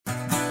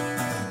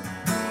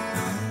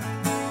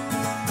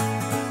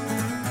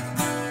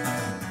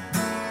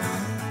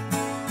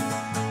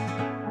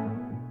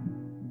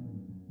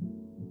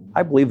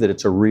I believe that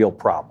it's a real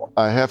problem.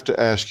 I have to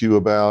ask you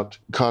about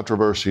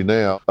controversy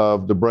now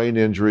of the brain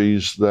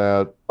injuries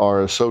that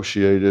are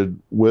associated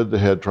with the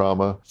head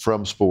trauma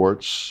from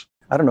sports.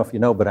 I don't know if you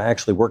know, but I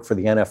actually work for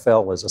the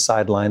NFL as a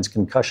sidelines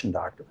concussion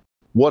doctor.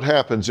 What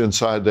happens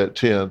inside that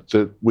tent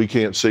that we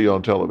can't see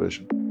on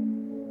television?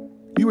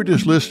 You were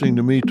just listening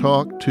to me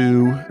talk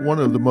to one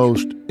of the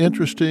most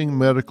interesting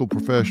medical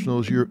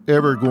professionals you're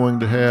ever going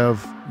to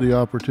have the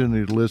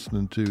opportunity to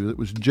listen to. It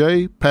was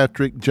J.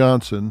 Patrick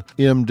Johnson,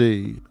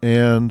 MD.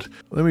 And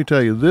let me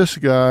tell you, this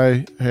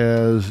guy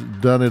has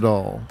done it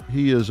all.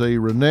 He is a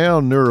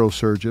renowned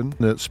neurosurgeon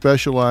that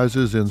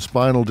specializes in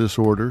spinal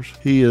disorders.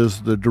 He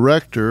is the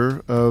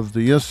director of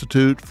the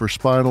Institute for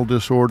Spinal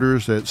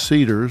Disorders at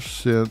Cedars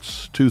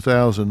since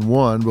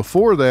 2001.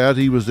 Before that,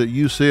 he was at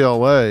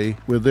UCLA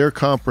with their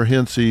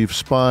comprehensive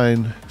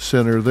spine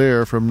center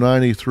there from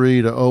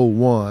 93 to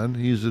 01.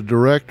 He's the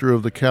director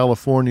of the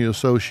California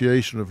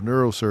Association of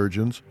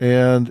Neurosurgeons,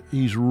 and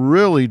he's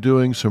really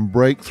doing some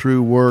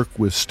breakthrough work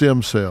with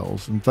stem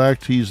cells. In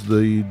fact, he's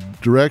the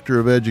director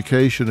of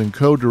education and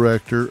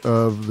co-director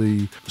of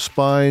the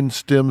spine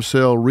stem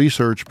cell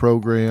research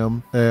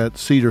program at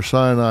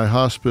Cedars-Sinai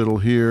Hospital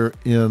here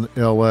in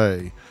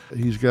LA.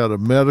 He's got a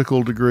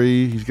medical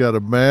degree. He's got a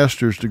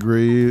master's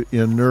degree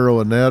in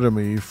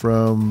neuroanatomy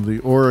from the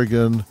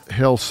Oregon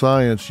Health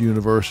Science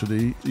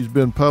University. He's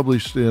been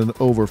published in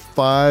over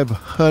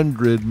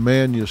 500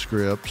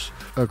 manuscripts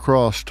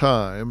across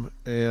time.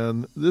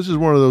 And this is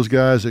one of those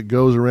guys that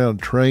goes around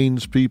and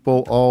trains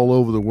people all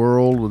over the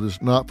world with this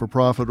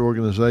not-for-profit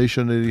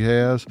organization that he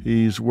has.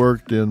 He's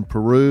worked in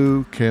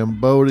Peru,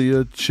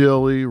 Cambodia,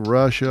 Chile,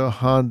 Russia,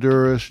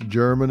 Honduras,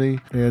 Germany,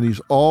 and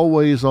he's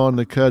always on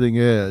the cutting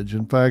edge.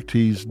 In fact,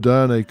 he's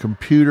done a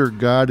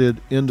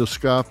computer-guided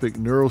endoscopic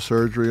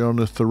neurosurgery on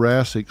the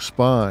thoracic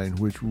spine,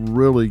 which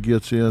really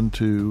gets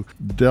into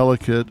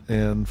delicate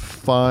and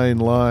fine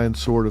line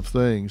sort of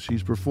things.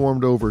 He's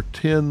performed over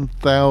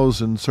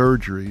 10,000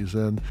 surgeries.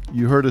 And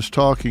you heard us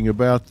talking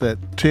about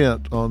that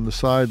tent on the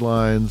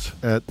sidelines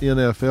at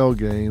NFL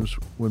games.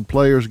 When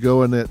players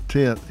go in that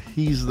tent,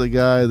 he's the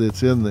guy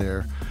that's in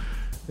there.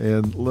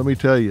 And let me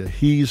tell you,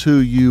 he's who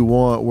you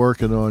want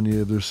working on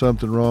you if there's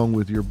something wrong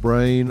with your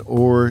brain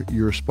or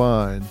your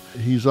spine.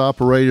 He's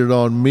operated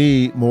on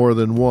me more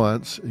than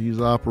once. He's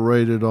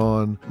operated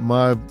on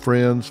my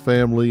friends,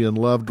 family, and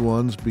loved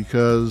ones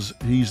because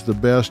he's the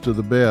best of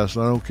the best.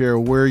 I don't care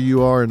where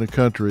you are in the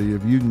country.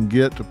 If you can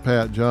get to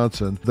Pat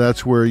Johnson,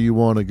 that's where you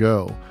want to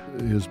go.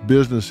 His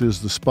business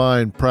is the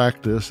spine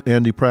practice,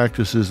 and he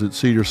practices at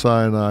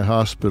Cedars-Sinai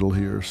Hospital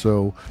here,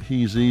 so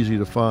he's easy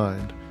to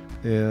find.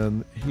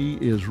 And he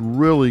is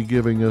really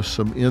giving us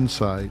some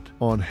insight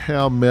on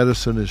how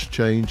medicine is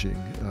changing.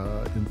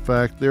 In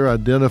fact, they're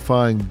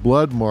identifying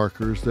blood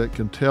markers that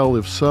can tell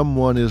if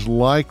someone is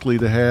likely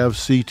to have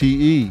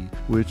CTE,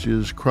 which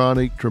is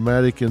chronic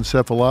traumatic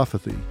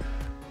encephalopathy,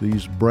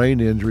 these brain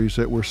injuries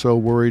that we're so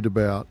worried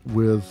about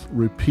with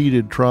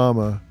repeated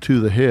trauma to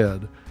the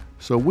head.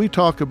 So we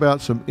talk about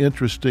some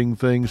interesting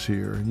things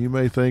here, and you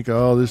may think,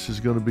 oh, this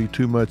is going to be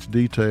too much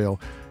detail.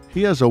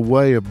 He has a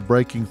way of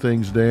breaking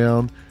things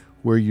down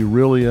where you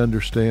really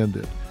understand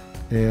it.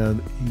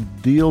 And he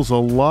deals a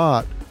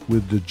lot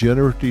with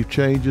degenerative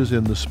changes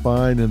in the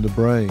spine and the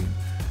brain.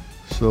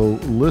 So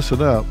listen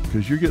up,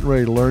 because you're getting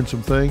ready to learn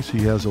some things.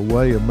 He has a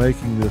way of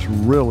making this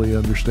really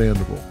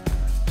understandable.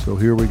 So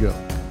here we go.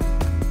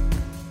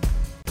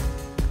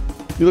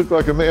 You look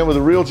like a man with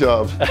a real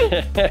job.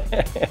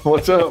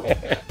 What's up?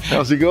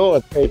 How's it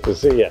going? Great to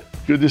see you.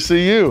 Good to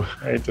see you.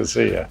 Great to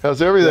see you.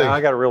 How's everything? Yeah,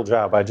 I got a real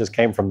job. I just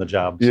came from the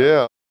job. So.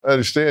 Yeah, I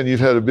understand you've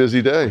had a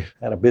busy day.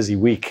 Had a busy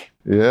week.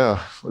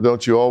 Yeah,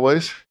 don't you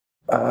always?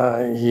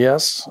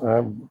 Yes.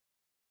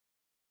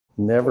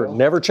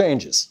 Never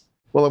changes.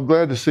 Well, I'm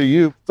glad to see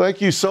you.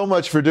 Thank you so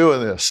much for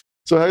doing this.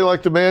 So how you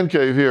like the man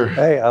cave here?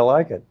 Hey, I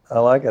like it. I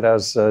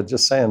was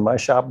just saying, my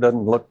shop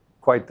doesn't look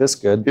quite this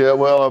good. Yeah,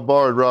 well, I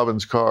borrowed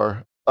Robin's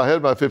car. I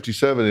had my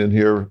 57 in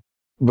here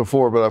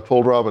before, but I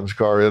pulled Robin's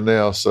car in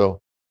now, so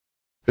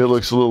it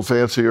looks a little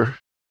fancier.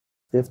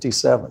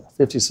 57 A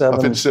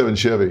 57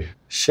 Chevy.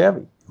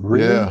 Chevy?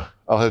 Really? Yeah,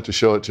 I'll have to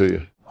show it to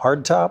you.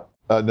 Hardtop?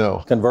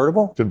 No.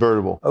 Convertible?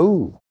 Convertible.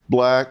 Oh.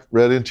 Black,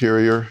 red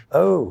interior.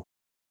 Oh.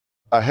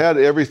 I had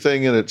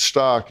everything in its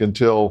stock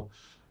until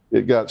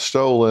it got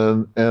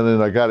stolen, and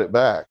then I got it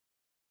back.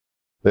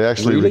 They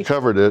actually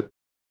recovered it,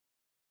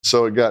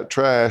 so it got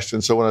trashed.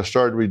 And so when I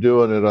started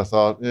redoing it, I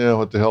thought, yeah,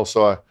 what the hell?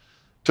 So I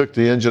took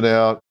the engine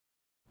out,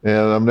 and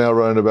I'm now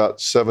running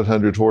about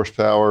 700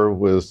 horsepower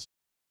with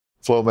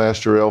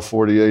Flowmaster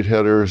L48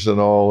 headers and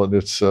all, and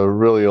it's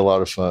really a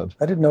lot of fun.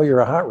 I didn't know you're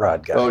a hot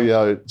rod guy. Oh,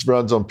 yeah, it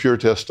runs on pure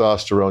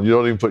testosterone. You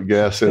don't even put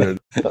gas in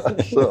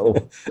it.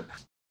 So,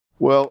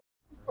 well,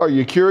 are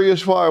you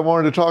curious why I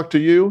wanted to talk to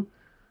you?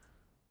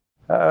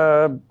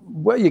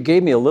 Well, you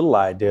gave me a little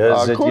idea.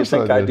 Is that you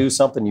think I do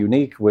something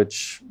unique,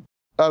 which...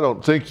 I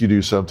don't think you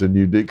do something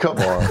unique. Come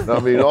on. I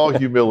mean, all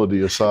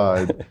humility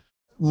aside,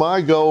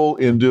 my goal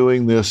in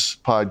doing this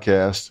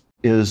podcast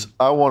is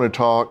I want to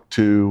talk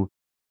to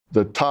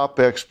the top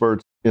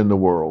experts in the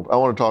world. I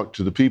want to talk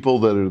to the people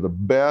that are the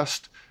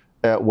best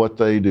at what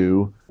they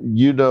do.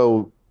 You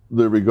know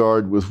the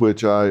regard with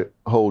which I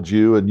hold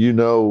you, and you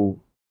know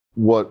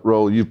what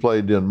role you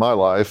played in my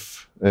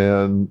life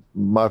and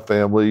my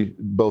family,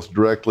 both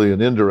directly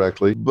and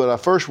indirectly. But I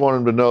first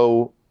wanted to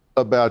know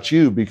about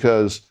you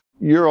because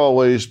you're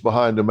always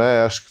behind a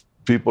mask.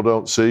 People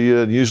don't see you,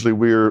 and usually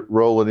we're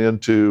rolling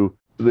into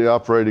the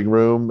operating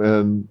room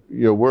and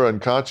we're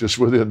unconscious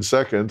within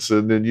seconds,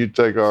 and then you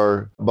take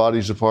our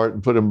bodies apart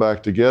and put them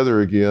back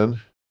together again.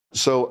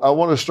 So I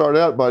want to start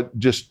out by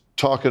just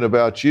talking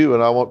about you,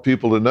 and I want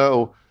people to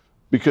know,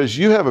 because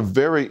you have a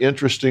very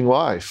interesting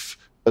life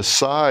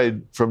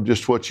aside from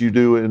just what you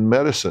do in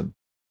medicine.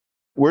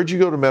 Where'd you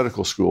go to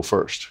medical school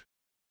first?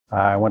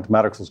 I went to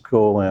medical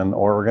school in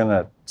Oregon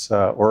at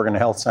Oregon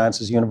Health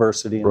Sciences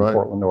University in Right.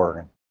 Portland,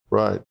 Oregon.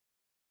 Right.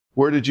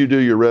 Where did you do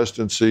your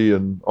residency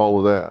and all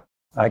of that?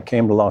 I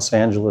came to Los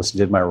Angeles,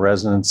 did my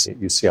residency at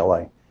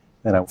UCLA.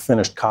 Then I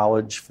finished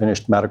college,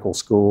 finished medical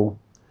school.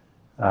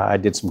 I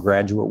did some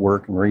graduate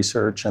work and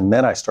research, and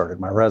then I started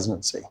my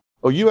residency.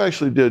 Oh, you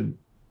actually did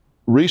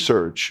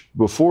research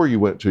before you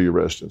went to your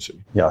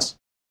residency. Yes.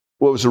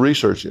 What was the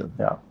research in?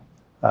 Yeah.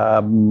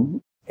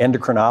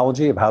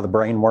 Endocrinology of how the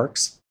brain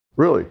works.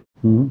 Really?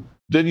 Mm-hmm.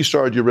 Then you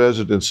started your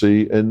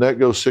residency, and that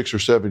goes 6 or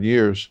 7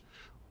 years.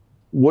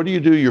 What do you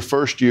do your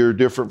first year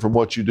different from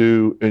what you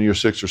do in your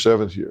 6th or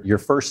 7th year? Your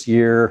first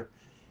year,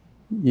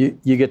 you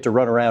get to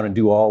run around and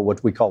do all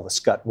what we call the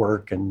scut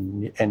work,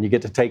 and you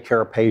get to take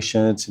care of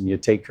patients, and you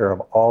take care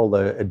of all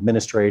the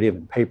administrative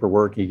and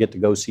paperwork. You get to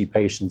go see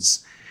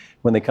patients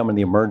when they come in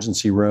the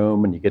emergency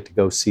room, and you get to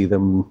go see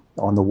them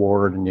on the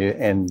ward,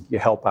 and you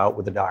help out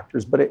with the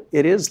doctors. But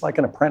it is like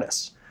an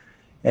apprentice.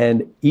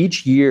 And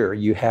each year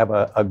you have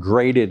a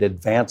graded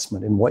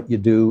advancement in what you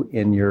do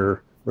in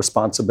your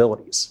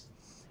responsibilities.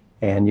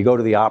 And you go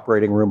to the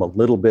operating room a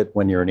little bit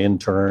when you're an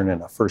intern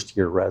and a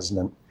first-year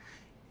resident.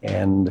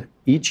 And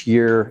each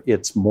year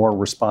it's more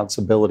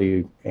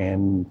responsibility,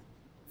 and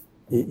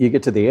you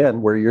get to the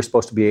end where you're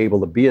supposed to be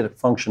able to be a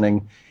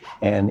functioning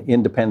and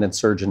independent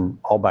surgeon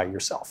all by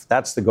yourself.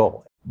 That's the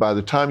goal. By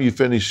the time you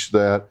finish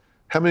that,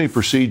 how many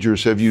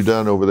procedures have you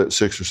done over that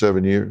 6 or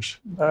 7 years?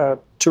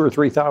 2,000 or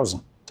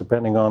 3,000,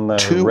 depending on the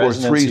 2 or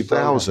residency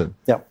 3,000. program.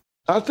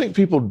 Yeah. I think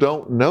people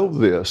don't know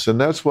this,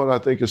 and that's what I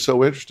think is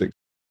so interesting.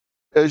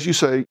 As you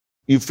say,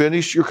 you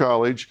finished your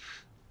college,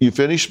 you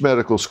finished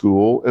medical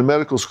school, and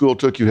medical school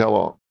took you how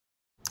long?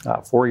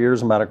 4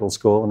 years of medical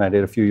school, and I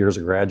did a few years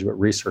of graduate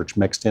research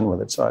mixed in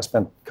with it, so I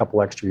spent a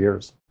couple extra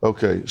years.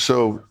 Okay,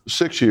 so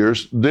 6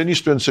 years, then you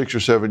spend 6 or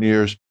 7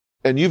 years,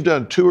 and you've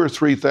done 2,000 or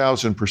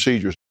 3,000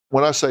 procedures.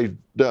 When I say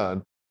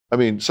done, I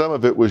mean, some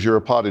of it was you're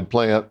a potted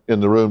plant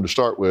in the room to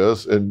start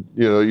with, and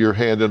you're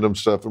handing them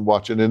stuff and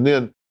watching, and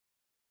then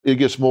it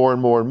gets more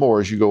and more and more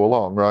as you go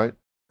along, right?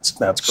 That's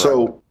correct.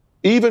 So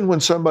even when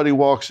somebody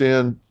walks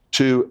in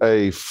to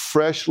a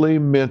freshly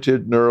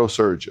minted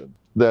neurosurgeon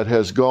that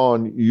has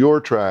gone your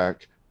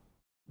track,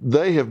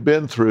 they have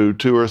been through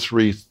 2,000 or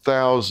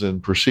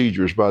 3,000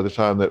 procedures by the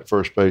time that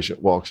first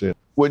patient walks in.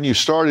 When you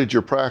started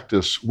your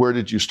practice, where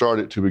did you start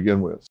it to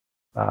begin with?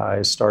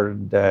 I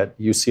started at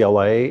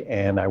UCLA,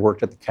 and I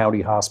worked at the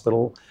county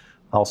hospital.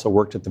 I also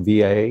worked at the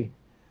VA.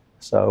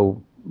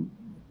 So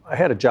I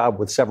had a job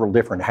with several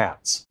different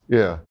hats.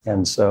 Yeah.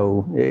 And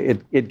so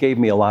it gave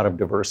me a lot of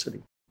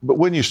diversity. But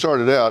when you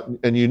started out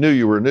and you knew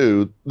you were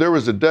new, there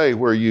was a day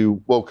where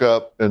you woke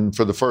up and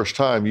for the first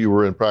time you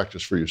were in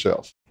practice for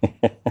yourself,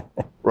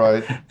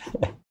 right?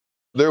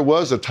 There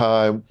was a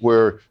time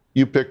where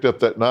you picked up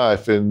that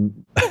knife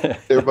and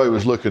everybody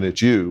was looking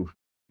at you.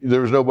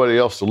 There was nobody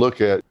else to look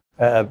at.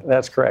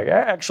 That's correct.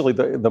 Actually,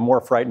 the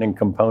more frightening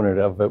component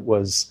of it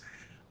was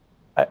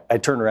I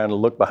turned around and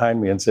looked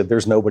behind me and said,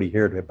 there's nobody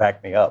here to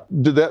back me up.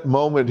 Did that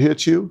moment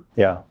hit you?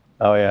 Yeah.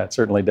 Oh, yeah, it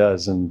certainly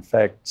does. In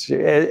fact,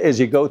 as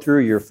you go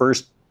through your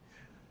first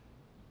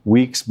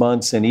weeks,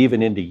 months, and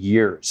even into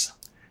years,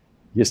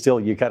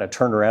 you kind of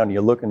turn around and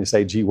you look and you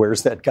say, gee,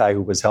 where's that guy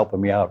who was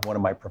helping me out, one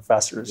of my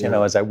professors,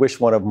 as I wish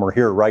one of them were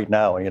here right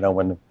now,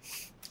 when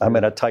I'm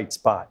in a tight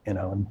spot,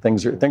 and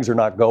things are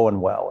not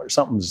going well, or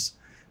something's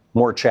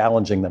more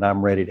challenging than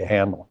I'm ready to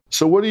handle.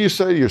 So what do you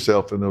say to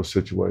yourself in those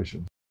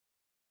situations?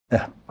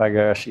 My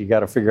gosh, you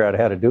got to figure out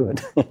how to do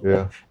it.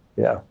 Yeah.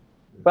 Yeah.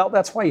 Well,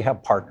 that's why you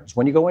have partners.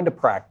 When you go into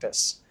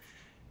practice,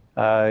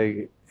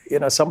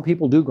 some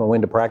people do go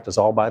into practice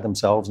all by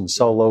themselves and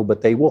solo,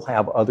 but they will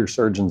have other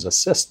surgeons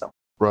assist them.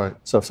 Right.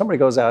 So if somebody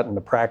goes out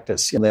into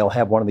practice, they'll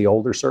have one of the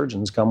older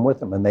surgeons come with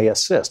them and they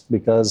assist,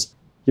 because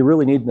you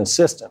really need an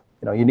assistant.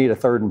 You need a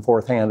third and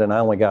fourth hand, and I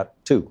only got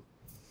 2.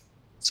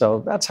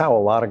 So that's how a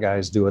lot of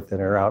guys do it that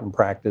are out in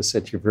practice.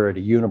 If you're at a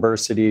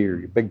university or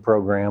your big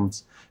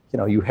programs,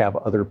 you have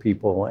other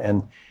people,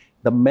 and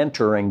the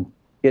mentoring,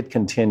 it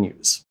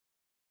continues.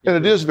 And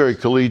it is very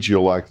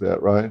collegial like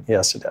that, right?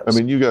 Yes, it does. I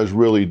mean, you guys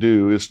really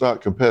do. It's not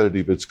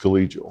competitive, it's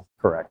collegial.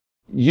 Correct.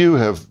 You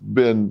have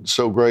been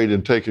so great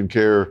in taking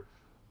care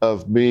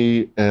of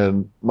me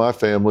and my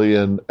family,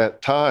 and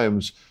at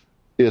times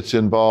it's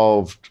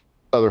involved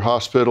other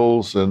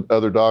hospitals and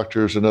other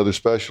doctors and other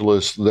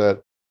specialists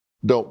that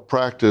don't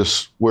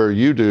practice where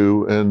you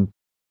do. And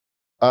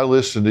I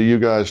listen to you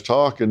guys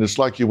talk, and it's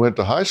like you went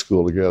to high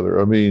school together.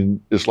 I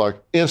mean, it's like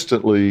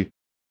instantly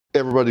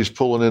everybody's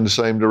pulling in the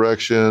same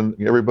direction.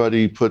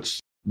 Everybody puts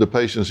the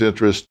patient's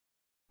interest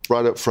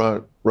right up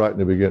front, right in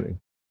the beginning.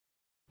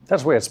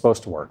 That's the way it's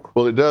supposed to work.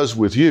 Well, it does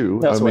with you.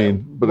 That's I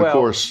mean, but of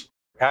course,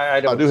 I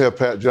do have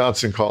Pat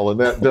Johnson calling.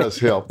 That does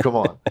help. Come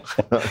on.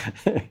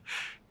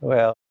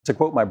 Well, to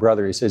quote my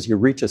brother, he says, you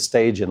reach a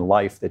stage in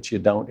life that you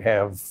don't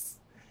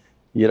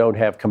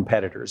have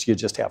competitors. You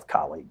just have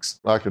colleagues.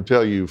 I can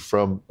tell you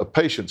from a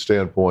patient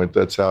standpoint,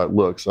 that's how it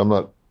looks. Don't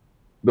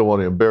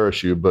want to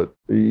embarrass you, but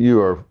you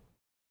are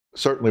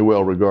certainly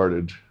well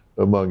regarded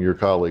among your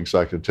colleagues,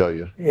 I can tell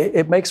you.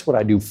 It makes what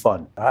I do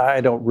fun.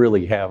 I don't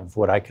really have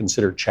what I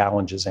consider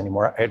challenges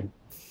anymore.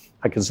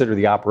 I consider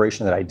the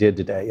operation that I did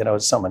today,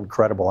 it's some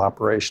incredible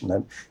operation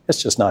that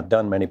it's just not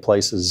done many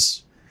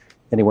places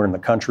anywhere in the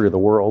country or the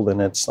world. And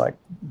it's like,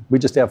 we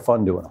just have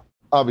fun doing them.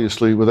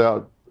 Obviously,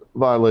 without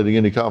violating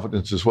any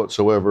confidences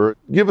whatsoever,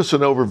 give us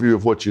an overview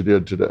of what you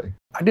did today.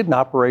 I did an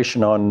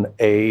operation on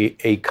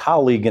a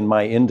colleague in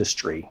my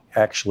industry,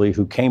 actually,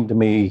 who came to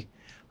me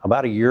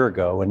about a year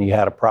ago, and he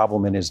had a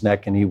problem in his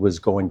neck and he was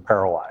going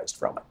paralyzed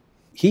from it.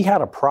 He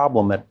had a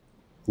problem that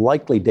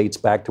likely dates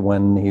back to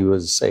when he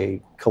was a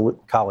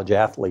college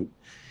athlete,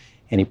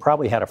 and he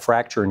probably had a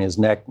fracture in his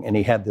neck, and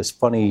he had this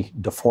funny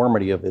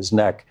deformity of his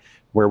neck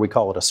where we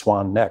call it a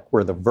swan neck,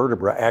 where the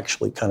vertebra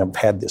actually kind of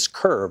had this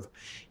curve.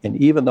 And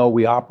even though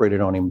we operated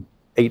on him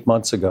 8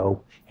 months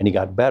ago and he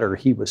got better,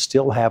 he was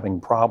still having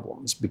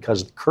problems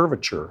because the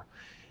curvature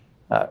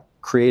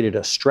created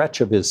a stretch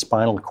of his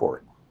spinal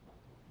cord.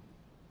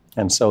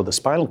 And so the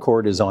spinal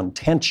cord is on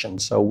tension.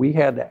 So we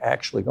had to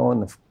actually go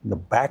in the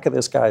back of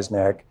this guy's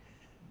neck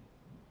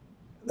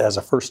as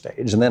a first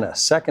stage. And then a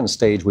second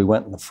stage, we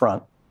went in the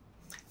front.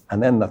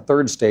 And then the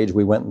third stage,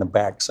 we went in the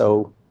back.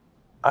 So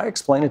I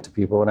explain it to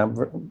people, and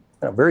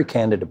I'm very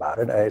candid about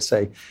it. I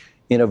say,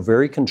 in a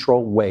very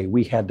controlled way,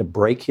 we had to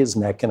break his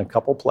neck in a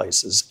couple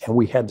places, and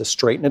we had to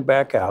straighten it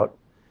back out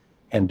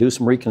and do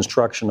some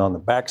reconstruction on the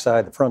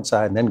backside, the front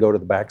side, and then go to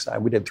the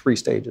backside. We did 3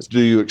 stages.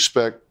 Do you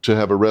expect to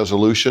have a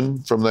resolution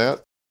from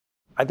that?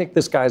 I think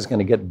this guy's going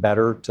to get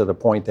better to the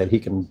point that he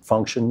can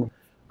function.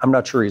 I'm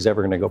not sure he's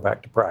ever going to go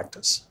back to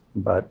practice,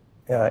 but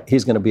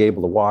he's going to be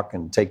able to walk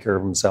and take care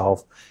of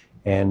himself,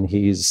 and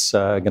he's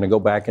going to go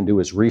back and do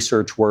his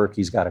research work.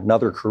 He's got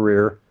another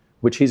career,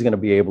 which he's going to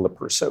be able to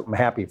pursue. I'm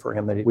happy for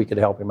him that we could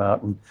help him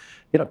out, and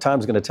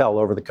time's going to tell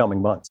over the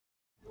coming months.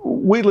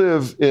 We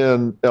live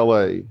in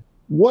L.A.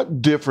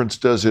 What difference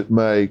does it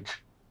make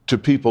to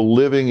people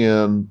living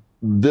in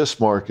this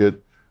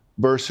market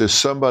versus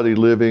somebody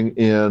living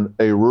in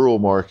a rural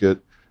market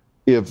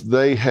if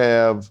they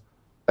have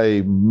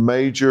a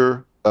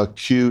major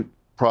acute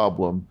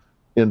problem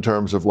in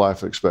terms of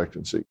life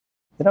expectancy?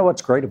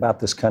 What's great about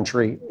this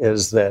country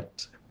is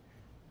that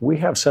we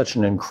have such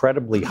an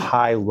incredibly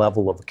high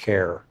level of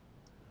care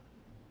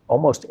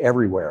almost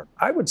everywhere.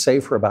 I would say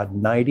for about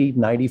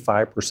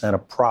 95%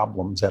 of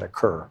problems that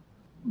occur,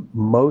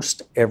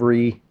 most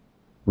every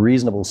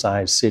reasonable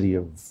sized city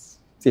of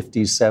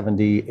 50,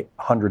 70,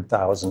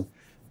 100,000,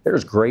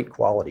 there's great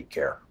quality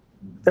care.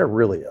 There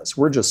really is.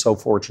 We're just so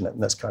fortunate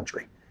in this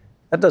country.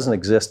 That doesn't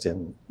exist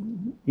in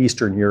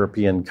Eastern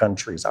European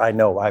countries. I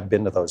know, I've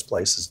been to those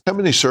places. How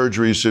many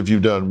surgeries have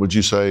you done, would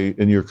you say,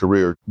 in your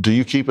career? Do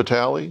you keep a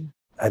tally?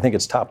 I think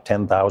it's top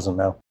 10,000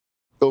 now.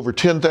 Over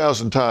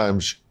 10,000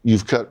 times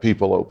you've cut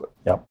people open.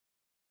 Yep.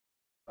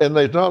 And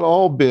they've not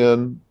all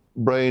been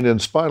brain and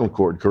spinal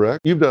cord, correct?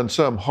 You've done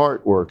some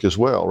heart work as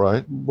well,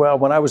 right? Well,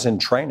 when I was in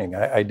training,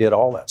 I did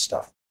all that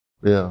stuff.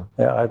 Yeah.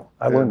 Yeah,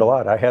 I learned a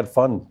lot. I had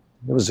fun.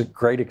 It was a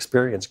great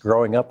experience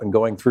growing up and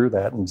going through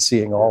that and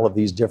seeing all of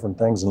these different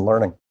things and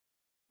learning.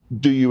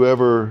 Do you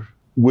ever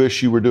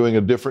wish you were doing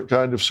a different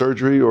kind of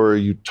surgery, or are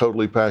you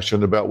totally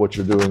passionate about what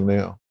you're doing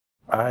now?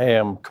 I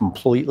am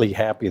completely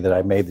happy that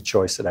I made the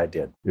choice that I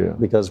did. Yeah.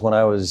 Because when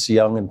I was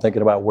young and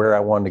thinking about where I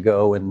wanted to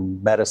go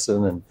in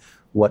medicine and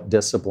what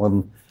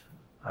discipline,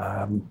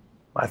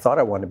 I thought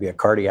I wanted to be a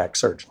cardiac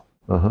surgeon.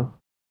 Uh-huh.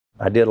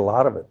 I did a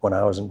lot of it when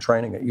I was in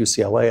training at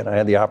UCLA, and I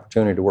had the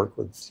opportunity to work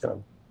with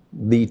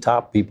the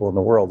top people in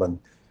the world, and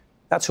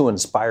that's who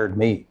inspired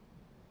me.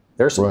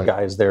 There's some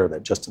guys there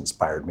that just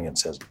inspired me and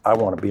says, I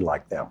want to be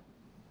like them.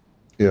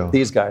 Yeah.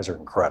 These guys are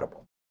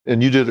incredible.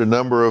 And you did a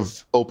number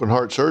of open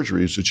heart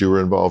surgeries that you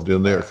were involved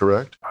in there,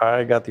 correct?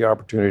 I got the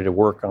opportunity to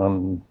work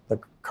on the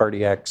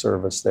cardiac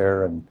service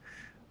there and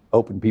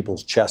open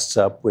people's chests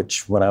up,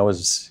 which when I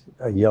was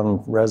a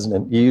young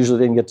resident, you usually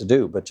didn't get to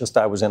do, but just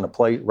I was in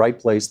the right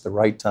place at the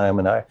right time,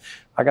 and I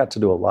got to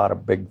do a lot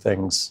of big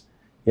things,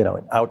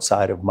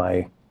 outside of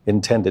my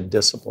intended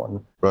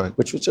discipline,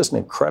 which was just an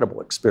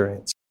incredible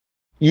experience.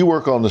 You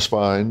work on the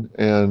spine,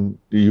 and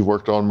you've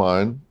worked on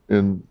mine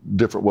in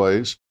different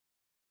ways,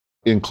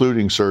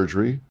 including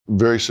surgery,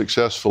 very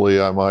successfully,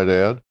 I might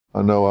add.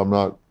 I know I'm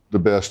not the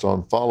best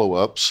on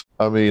follow-ups.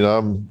 I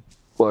mean,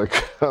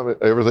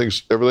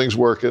 everything's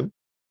working.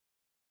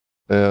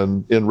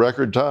 and in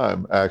record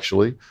time,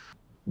 actually.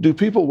 Do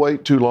people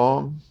wait too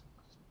long?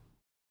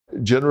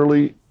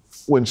 Generally,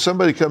 when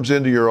somebody comes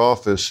into your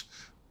office,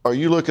 are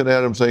you looking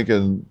at them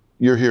thinking,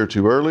 you're here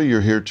too early,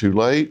 you're here too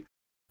late?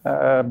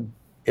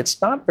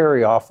 It's not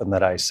very often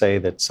that I say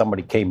that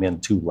somebody came in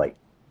too late.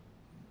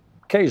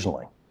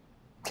 Occasionally.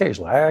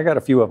 I got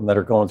a few of them that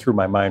are going through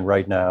my mind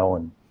right now,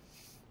 and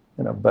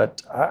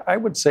but I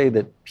would say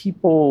that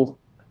people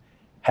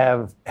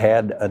have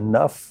had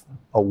enough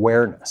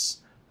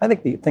awareness. I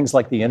think things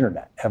like the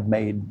internet have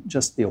made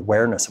just the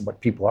awareness of what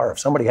people are. If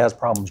somebody has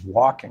problems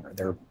walking or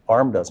their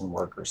arm doesn't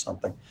work or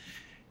something,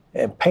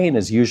 and pain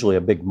is usually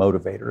a big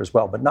motivator as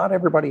well, but not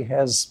everybody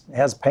has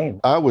pain.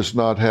 I was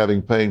not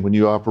having pain when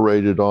you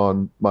operated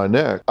on my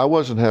neck. I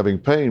wasn't having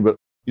pain, but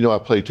I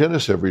play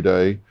tennis every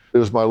day. It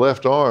was my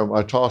left arm.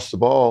 I tossed the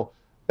ball,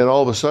 and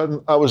all of a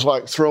sudden I was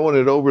like throwing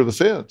it over the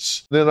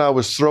fence. Then I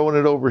was throwing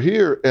it over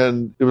here,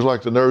 and it was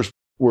like the nerves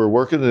were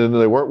working and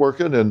they weren't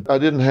working, and I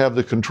didn't have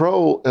the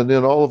control. And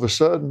then all of a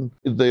sudden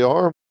the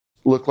arm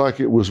looked like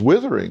it was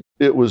withering.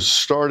 It was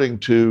starting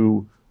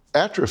to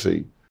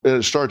atrophy, and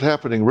it started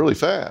happening really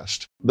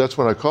fast. That's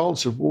when I called and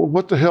said, well,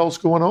 what the hell's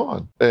going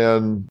on?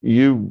 And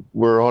you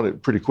were on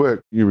it pretty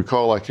quick. You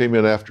recall I came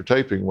in after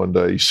taping one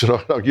day. You said,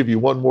 I'll give you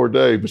one more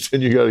day, but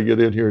then you got to get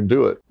in here and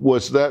do it.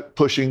 Was that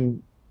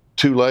pushing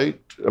too late?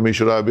 I mean,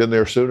 should I have been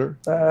there sooner?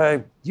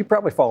 You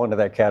probably fall into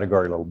that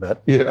category a little bit.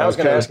 Yeah, I was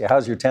going to ask you,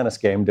 how's your tennis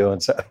game doing?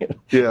 So,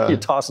 yeah. You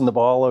tossing the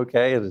ball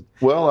okay?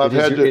 Well,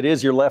 it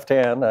is your left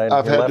hand.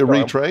 I've had to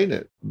retrain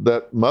it.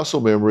 That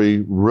muscle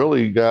memory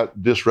really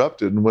got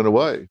disrupted and went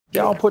away.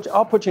 Yeah, I'll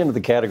put you into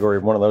the category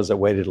of one of those that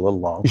waited a little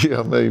long.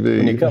 Yeah, maybe.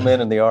 When you come in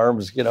and the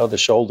arms, the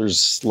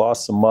shoulders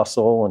lost some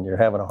muscle and you're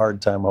having a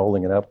hard time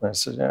holding it up. And I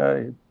said,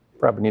 you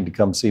probably need to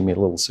come see me a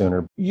little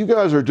sooner. You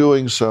guys are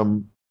doing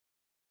some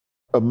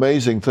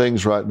amazing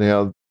things right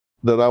now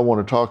that I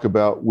want to talk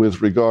about with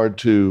regard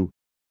to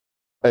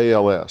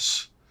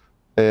ALS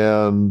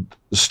and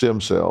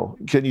stem cell.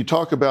 Can you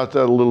talk about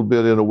that a little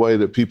bit in a way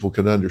that people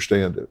can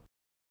understand it?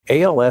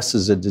 ALS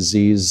is a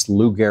disease,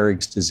 Lou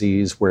Gehrig's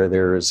disease, where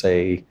there is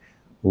a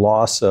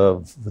loss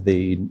of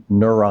the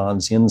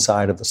neurons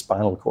inside of the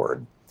spinal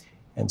cord.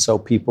 And so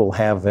people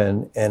have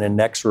an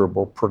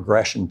inexorable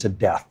progression to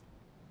death.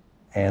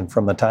 And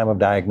from the time of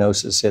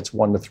diagnosis, it's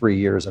 1 to 3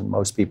 years, and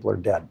most people are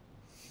dead.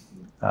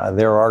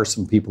 There are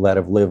some people that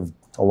have lived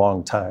a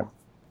long time.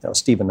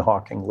 Stephen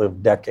Hawking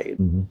lived decades.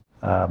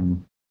 Mm-hmm.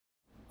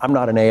 I'm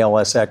not an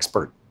ALS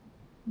expert.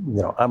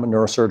 I'm a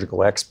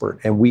neurosurgical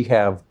expert, and we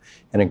have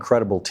an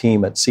incredible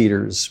team at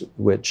Cedars,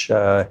 which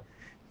I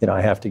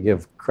have to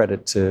give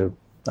credit to.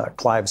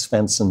 Clive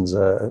Svensson's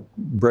a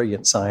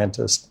brilliant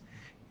scientist,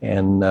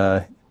 and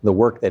the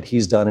work that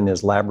he's done in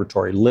his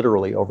laboratory,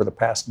 literally over the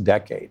past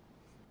decade.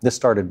 This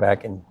started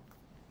back in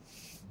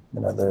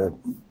the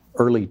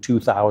early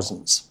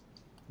 2000s.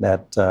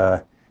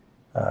 That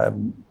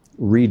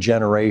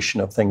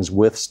regeneration of things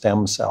with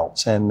stem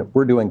cells. And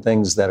we're doing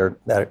things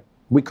that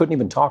we couldn't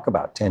even talk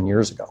about 10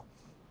 years ago.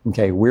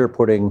 Okay, we're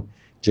putting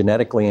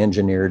genetically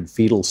engineered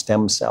fetal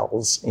stem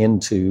cells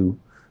into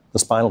the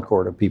spinal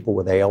cord of people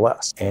with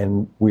ALS.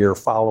 And we are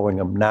following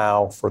them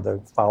now for the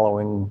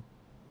following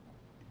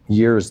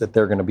years that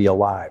they're going to be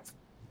alive.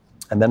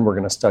 And then we're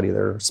going to study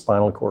their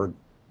spinal cord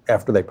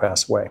after they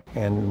pass away.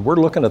 And we're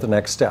looking at the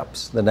next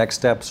steps. The next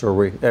steps are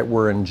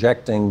we're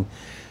injecting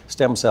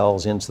stem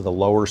cells into the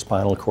lower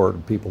spinal cord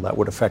of people that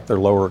would affect their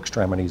lower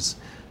extremities.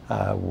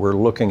 We're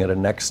looking at a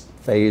next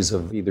phase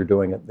of either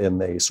doing it in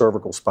the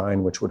cervical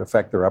spine, which would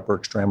affect their upper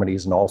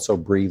extremities, and also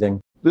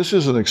breathing. This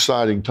is an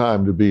exciting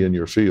time to be in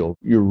your field.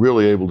 You're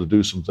really able to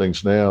do some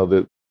things now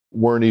that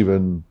weren't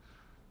even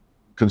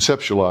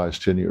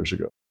conceptualized 10 years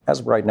ago. As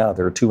of right now,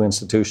 there are 2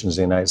 institutions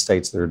in the United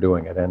States that are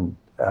doing it, and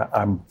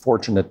I'm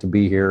fortunate to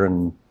be here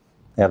and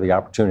have the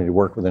opportunity to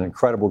work with an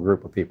incredible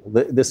group of people.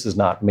 This is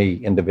not me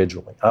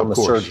individually. I'm the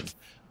surgeon.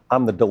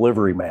 I'm the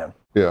delivery man.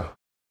 Yeah.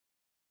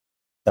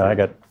 And I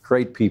got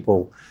great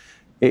people.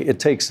 It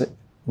takes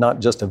not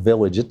just a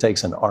village, it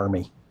takes an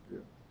army. Yeah.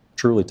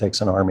 Truly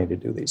takes an army to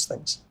do these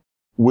things.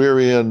 We're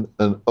in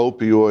an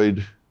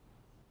opioid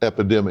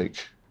epidemic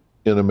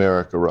in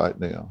America right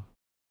now.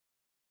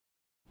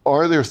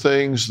 Are there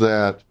things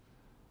that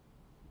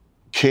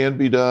can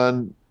be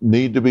done,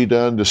 need to be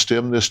done to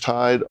stem this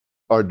tide?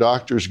 Are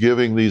doctors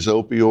giving these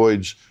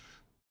opioids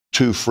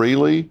too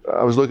freely?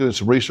 I was looking at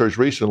some research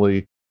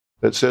recently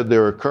that said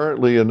there are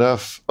currently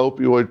enough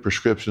opioid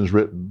prescriptions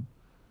written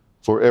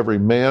for every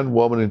man,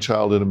 woman, and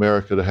child in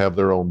America to have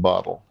their own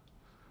bottle.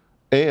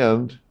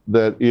 And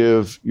that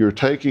if you're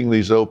taking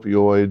these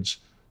opioids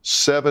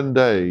 7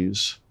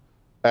 days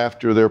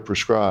after they're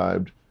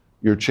prescribed,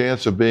 your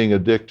chance of being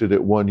addicted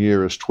at 1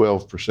 year is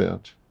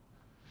 12%.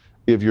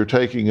 If you're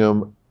taking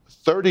them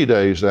 30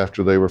 days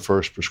after they were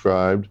first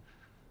prescribed,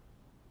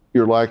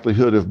 your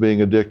likelihood of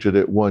being addicted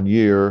at 1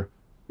 year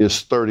is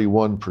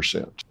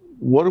 31%.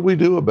 What do we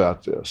do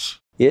about this?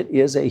 It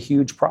is a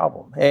huge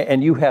problem.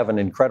 And you have an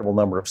incredible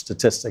number of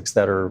statistics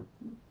that are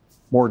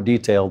more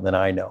detailed than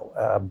I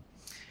know.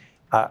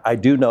 I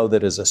do know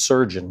that as a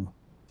surgeon,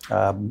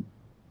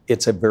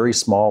 It's a very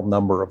small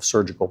number of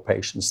surgical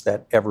patients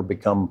that ever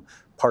become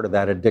part of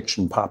that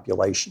addiction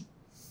population.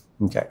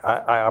 Okay,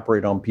 I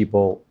operate on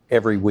people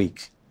every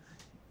week,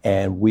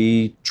 and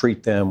we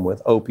treat them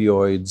with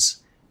opioids,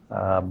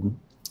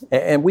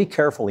 and we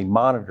carefully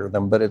monitor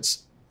them, but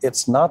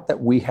it's not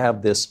that we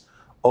have this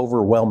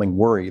overwhelming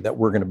worry that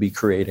we're going to be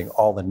creating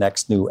all the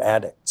next new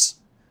addicts.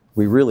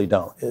 We really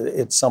don't.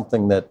 It's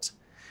something that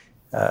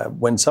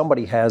when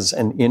somebody has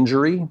an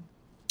injury,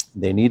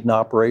 they need an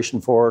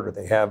operation for it, or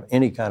they have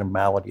any kind of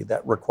malady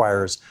that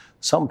requires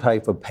some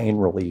type of pain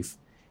relief,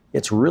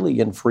 it's really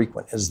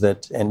infrequent.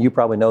 And you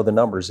probably know the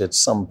numbers, it's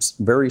some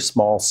very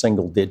small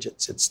single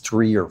digits. It's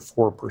 3 or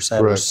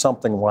 4% or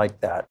something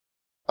like that.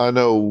 I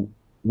know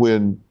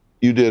when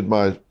you did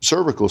my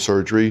cervical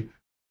surgery,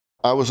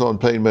 I was on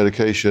pain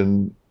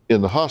medication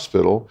in the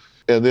hospital.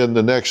 And then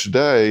the next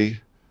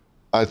day,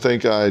 I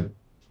think I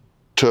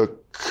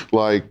took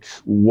like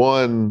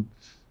one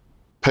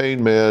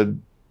pain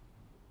med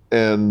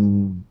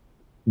and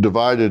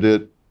divided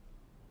it,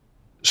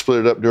 split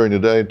it up during the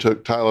day, and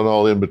took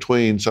Tylenol in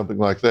between, something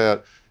like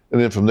that. And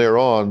then from there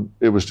on,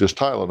 it was just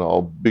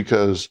Tylenol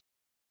because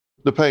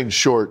the pain's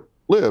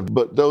short-lived.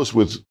 But those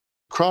with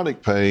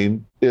chronic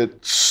pain,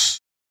 it's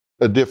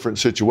a different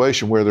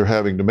situation where they're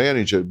having to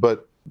manage it.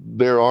 But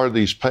there are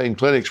these pain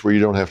clinics where you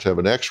don't have to have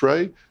an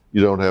x-ray,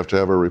 you don't have to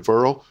have a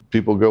referral.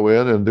 People go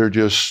in and they're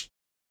just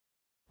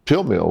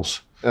pill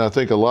mills. And I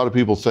think a lot of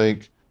people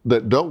think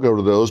that don't go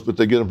to those, but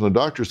they get them from the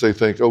doctors, they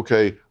think,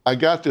 okay, I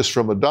got this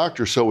from a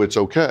doctor, so it's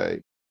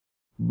okay.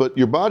 But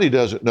your body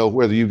doesn't know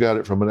whether you got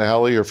it from an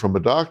alley or from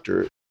a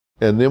doctor.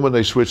 And then when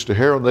they switch to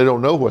heroin, they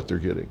don't know what they're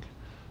getting.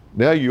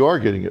 Now you are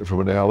getting it from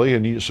an alley,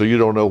 and so you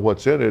don't know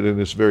what's in it, and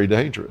it's very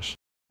dangerous.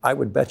 I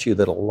would bet you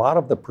that a lot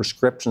of the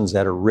prescriptions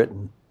that are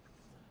written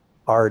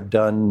are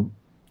done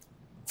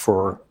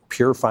for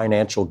pure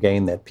financial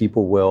gain, that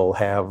people will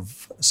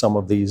have some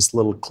of these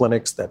little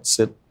clinics that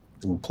sit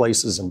in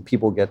places and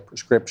people get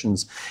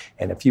prescriptions.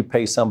 And if you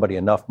pay somebody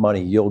enough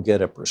money, you'll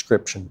get a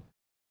prescription.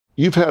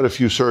 You've had a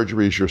few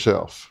surgeries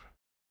yourself.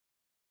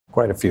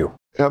 Quite a few.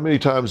 How many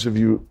times have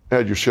you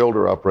had your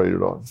shoulder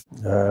operated on?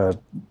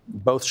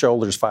 Both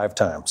shoulders 5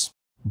 times.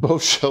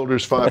 Both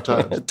shoulders 5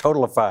 times? A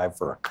total of 5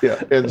 for.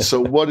 Yeah, and so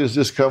what does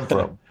this come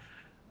from?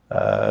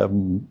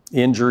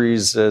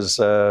 Injuries as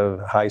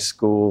high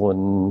school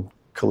and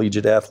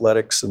collegiate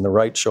athletics in the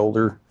right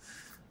shoulder.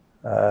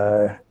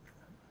 I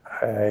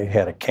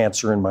had a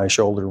cancer in my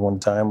shoulder one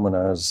time when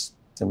I was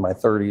in my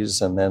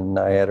 30s, and then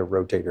I had a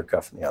rotator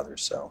cuff in the other.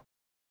 So,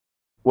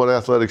 what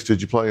athletics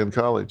did you play in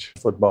college?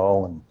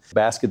 Football and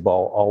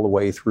basketball all the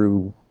way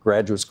through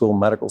graduate school,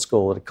 medical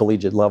school at a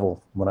collegiate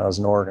level. When I was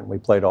in Oregon, we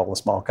played all the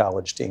small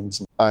college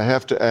teams. I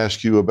have to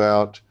ask you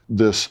about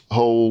this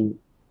whole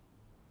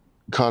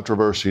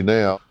controversy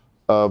now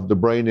of the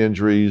brain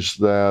injuries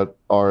that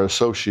are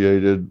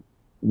associated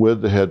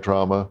with the head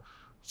trauma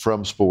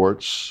from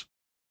sports,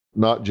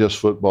 not just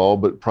football,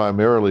 but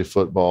primarily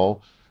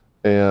football,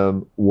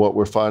 and what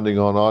we're finding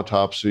on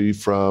autopsy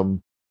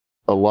from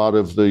a lot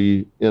of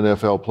the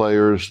NFL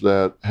players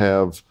that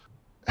have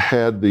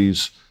had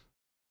these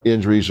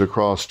injuries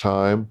across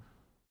time.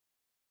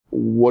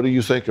 What do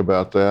you think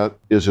about that?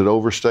 Is it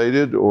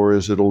overstated, or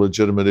is it a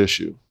legitimate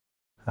issue?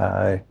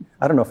 I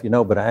don't know if you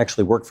know, but I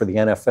actually work for the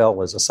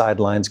NFL as a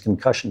sidelines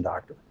concussion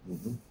doctor.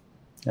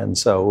 Mm-hmm. And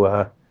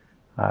so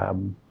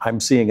I'm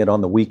seeing it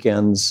on the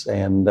weekends,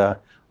 and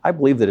I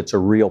believe that it's a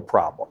real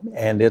problem,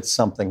 and it's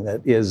something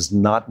that is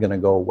not going to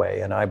go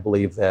away. And I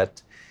believe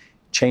that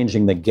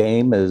changing the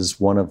game is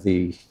one of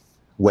the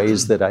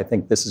ways that I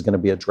think this is going to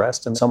be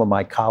addressed. And some of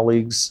my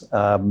colleagues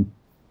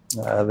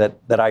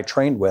that I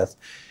trained with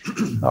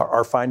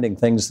are finding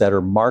things that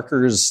are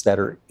markers that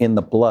are in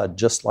the blood.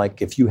 Just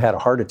like if you had a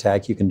heart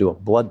attack, you can do a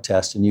blood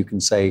test and you can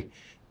say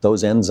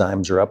those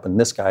enzymes are up and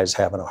this guy's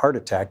having a heart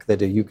attack, that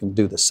you can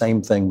do the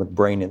same thing with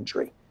brain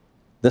injury.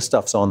 This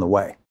stuff's on the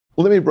way.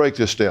 Well, let me break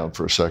this down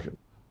for a second.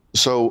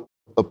 So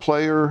a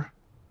player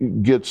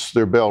gets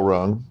their bell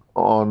rung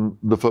on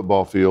the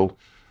football field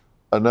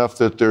enough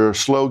that they're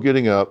slow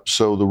getting up.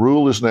 So the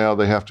rule is now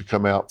they have to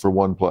come out for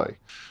one play.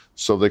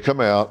 So they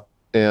come out,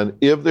 and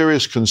if there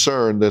is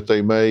concern that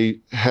they may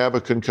have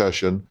a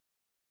concussion,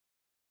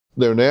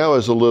 there now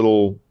is a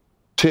little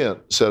tent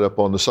set up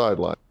on the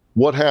sideline.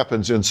 What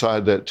happens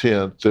inside that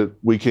tent that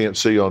we can't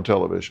see on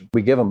television?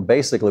 We give them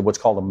basically what's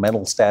called a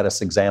mental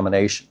status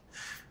examination.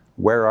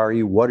 Where are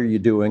you? What are you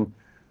doing?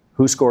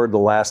 Who scored the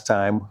last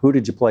time? Who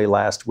did you play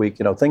last week?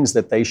 You know, things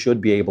that they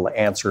should be able to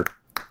answer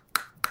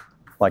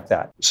like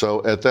that.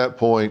 So at that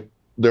point,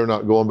 they're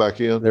not going back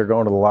in? They're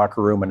going to the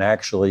locker room, and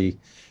actually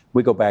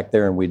we go back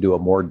there and we do a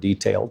more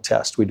detailed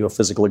test. We do a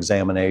physical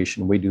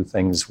examination. We do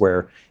things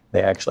where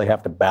they actually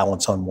have to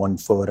balance on one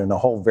foot, and a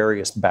whole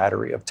various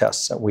battery of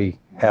tests that we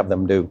have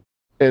them do.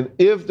 And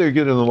if they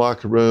get in the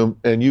locker room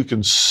and you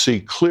can see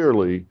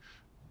clearly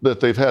that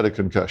they've had a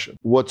concussion,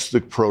 what's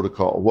the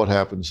protocol? What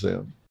happens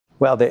then?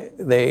 Well,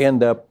 they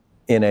end up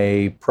in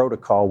a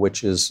protocol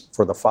which is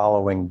for the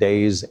following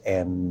days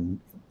and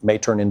may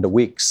turn into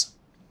weeks.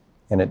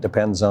 And it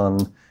depends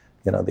on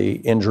the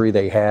injury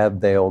they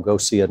had, they'll go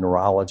see a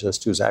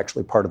neurologist who's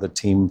actually part of the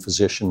team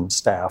physician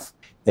staff.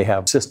 They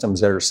have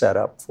systems that are set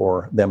up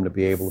for them to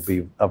be able to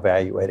be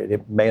evaluated.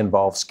 It may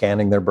involve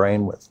scanning their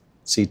brain with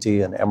CT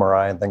and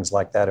MRI and things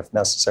like that if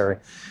necessary.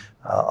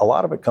 A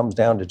lot of it comes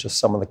down to just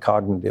some of the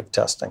cognitive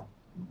testing.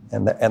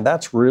 And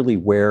that's really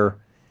where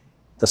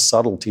the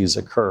subtleties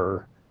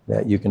occur,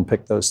 that you can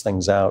pick those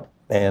things out.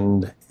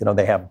 And,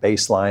 they have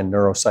baseline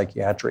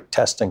neuropsychiatric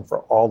testing for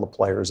all the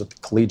players at the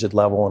collegiate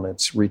level, and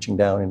it's reaching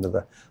down into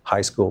the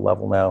high school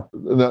level now.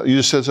 Now, you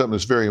just said something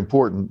that's very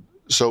important.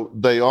 So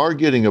they are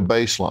getting a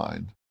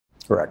baseline.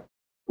 Correct.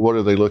 What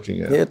are they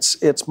looking at?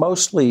 It's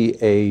mostly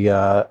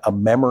a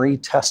memory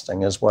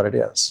testing is what it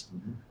is.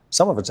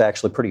 Some of it's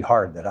actually pretty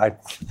hard that I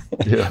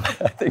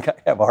think I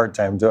have a hard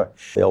time doing.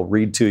 They'll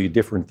read to you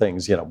different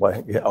things, a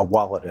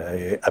wallet,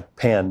 a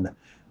pen,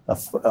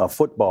 a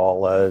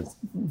football.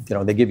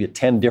 They give you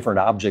 10 different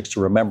objects to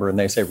remember, and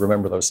they say,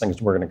 remember those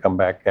things. We're going to come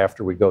back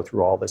after we go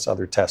through all this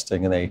other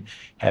testing, and they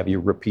have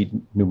you repeat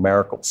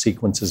numerical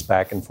sequences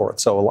back and forth.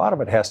 So a lot of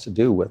it has to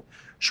do with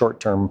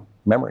short-term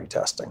memory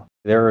testing.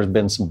 There has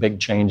been some big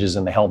changes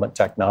in the helmet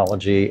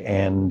technology,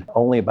 and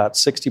only about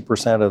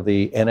 60% of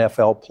the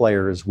NFL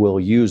players will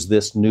use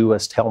this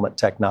newest helmet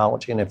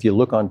technology. And if you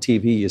look on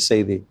TV, you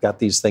say they've got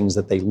these things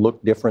that they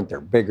look different, they're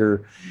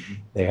bigger,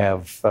 they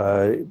have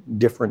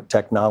different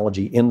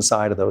technology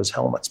inside of those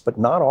helmets, but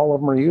not all of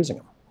them are using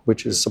them,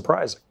 which is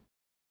surprising.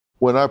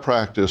 When I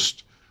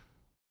practiced,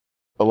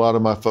 a lot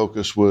of my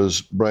focus was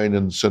brain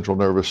and central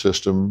nervous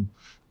system,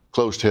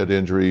 closed head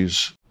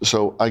injuries.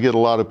 So I get a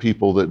lot of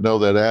people that know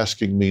that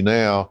asking me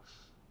now,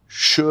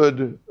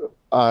 should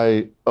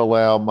I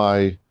allow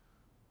my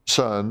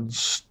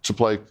sons to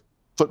play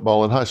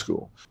football in high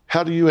school?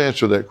 How do you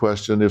answer that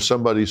question if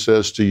somebody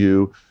says to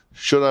you,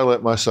 should I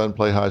let my son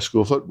play high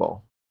school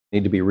football?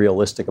 Need to be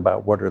realistic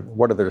about what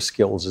are their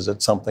skills. Is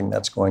it something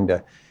that's going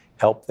to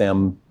help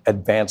them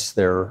advance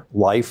their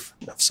life?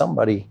 If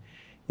somebody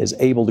is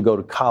able to go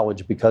to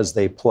college because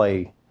they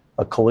play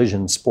a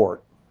collision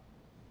sport,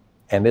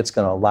 and it's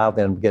going to allow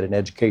them to get an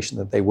education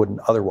that they wouldn't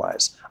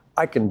otherwise,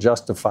 I can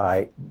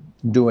justify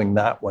doing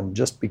that one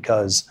just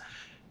because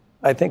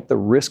I think the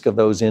risk of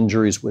those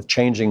injuries with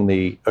changing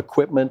the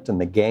equipment and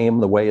the game,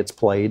 the way it's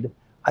played,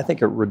 I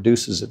think it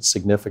reduces it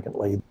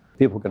significantly.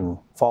 People can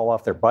fall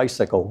off their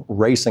bicycle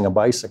racing a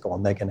bicycle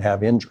and they can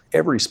have injury.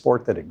 Every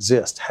sport that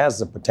exists has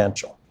the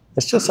potential.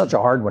 It's just such a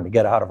hard one to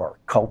get out of our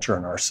culture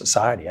and our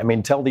society. I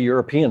mean, tell the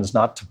Europeans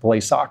not to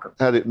play soccer.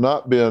 Had it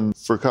not been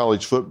for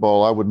college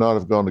football, I would not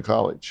have gone to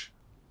college.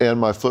 And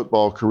my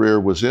football career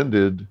was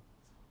ended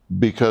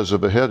because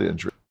of a head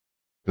injury,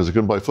 because I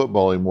couldn't play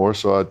football anymore.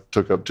 So I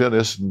took up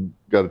tennis and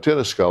got a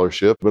tennis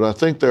scholarship. But I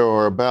think there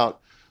are about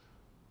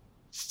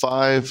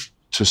 5,000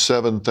 to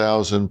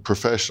 7,000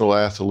 professional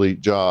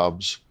athlete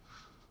jobs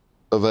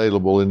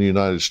available in the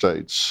United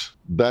States.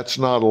 That's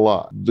not a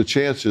lot. The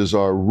chances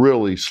are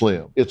really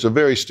slim. It's a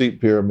very steep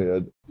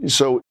pyramid.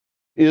 So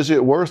is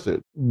it worth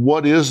it?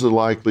 What is the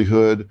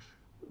likelihood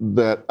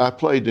that I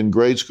played in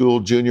grade school,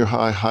 junior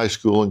high, high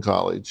school, and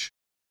college?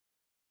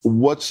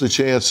 What's the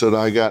chance that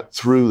I got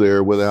through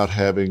there without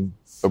having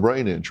a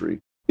brain injury?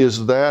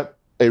 Is that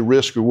a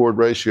risk-reward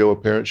ratio a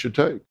parent should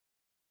take?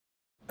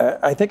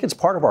 I think it's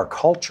part of our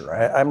culture.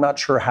 I'm not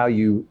sure how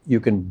you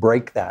can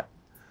break that.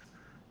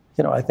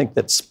 I think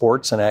that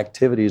sports and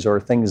activities or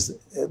things,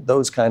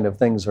 those kind of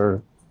things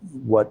are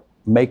what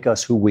make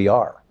us who we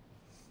are.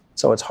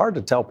 So it's hard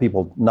to tell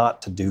people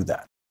not to do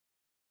that.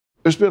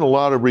 There's been a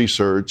lot of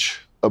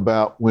research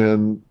about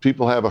when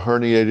people have a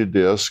herniated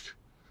disc,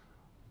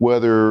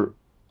 whether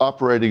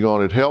operating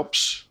on it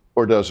helps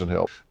or doesn't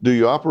help. Do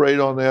you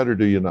operate on that or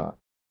do you not?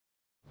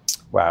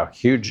 Wow,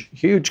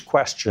 huge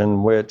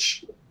question,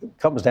 which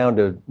comes down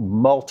to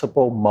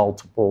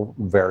multiple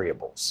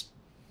variables.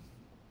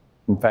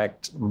 In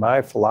fact,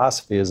 my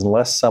philosophy is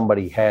unless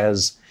somebody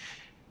has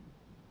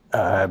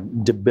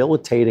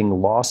debilitating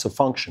loss of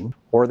function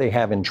or they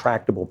have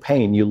intractable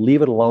pain, you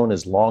leave it alone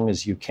as long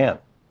as you can,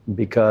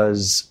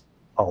 because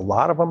a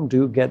lot of them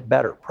do get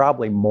better.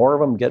 Probably more of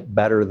them get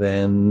better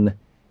than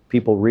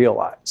people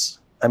realize.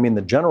 I mean,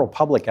 the general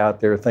public out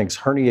there thinks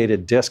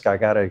herniated disc, I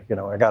got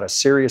a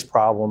serious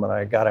problem and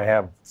I got to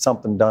have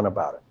something done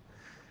about it.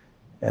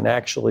 And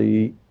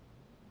actually,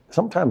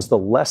 sometimes the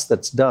less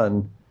that's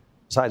done,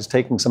 besides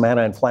taking some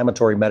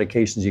anti-inflammatory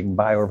medications you can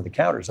buy over the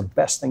counter, is the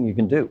best thing you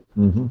can do.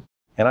 Mm-hmm.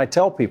 And I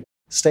tell people,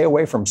 stay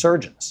away from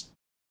surgeons.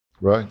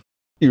 Right.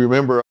 You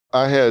remember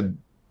I had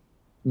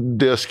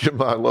disc in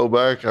my low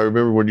back. I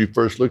remember when you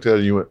first looked at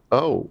it, you went,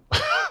 oh.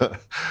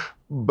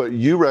 But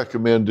you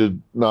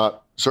recommended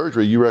not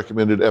surgery, you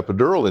recommended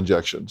epidural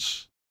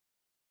injections.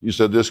 You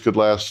said this could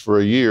last for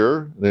a year,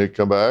 and then it'd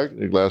come back, and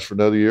it'd last for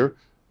another year.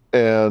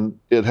 And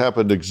it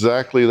happened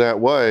exactly that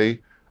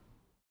way.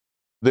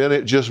 Then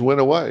it just went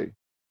away.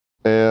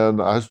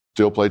 And I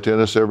still play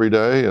tennis every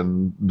day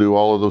and do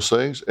all of those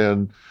things.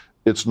 And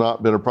it's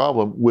not been a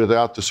problem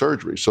without the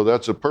surgery. So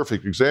that's a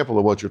perfect example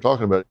of what you're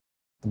talking about.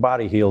 The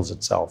body heals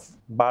itself.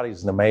 The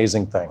body's an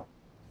amazing thing.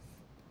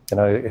 You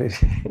know,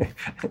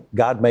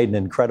 God made an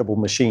incredible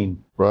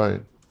machine.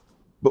 Right.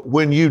 But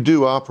when you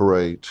do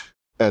operate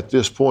at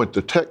this point,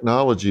 the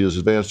technology is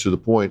advanced to the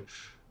point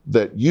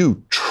that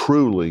you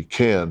truly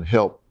can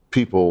help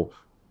people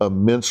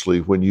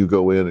immensely when you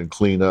go in and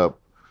clean up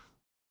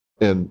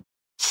and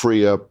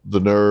free up the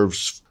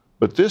nerves.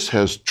 But this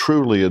has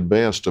truly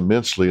advanced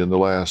immensely in the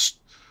last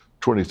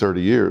 20,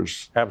 30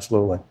 years.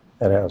 Absolutely,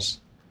 it has.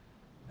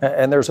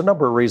 And there's a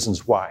number of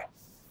reasons why.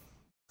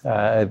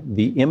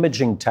 The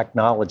imaging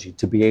technology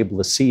to be able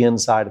to see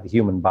inside of the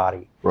human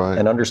body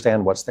and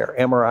understand what's there.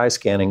 MRI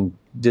scanning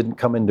didn't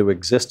come into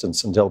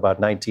existence until about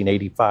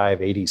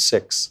 1985,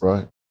 86,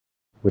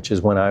 which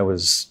is when I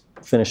was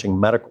finishing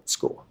medical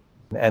school.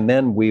 And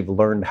then we've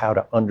learned how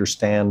to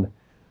understand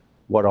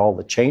what all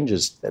the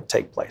changes that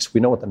take place.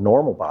 We know what the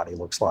normal body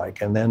looks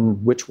like, and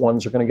then which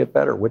ones are going to get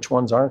better, which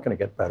ones aren't going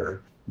to get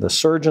better. The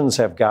surgeons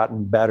have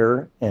gotten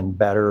better and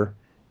better.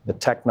 The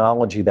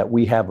technology that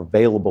we have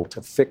available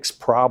to fix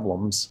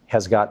problems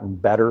has gotten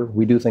better.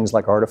 We do things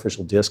like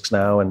artificial discs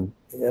now, and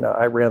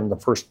I ran the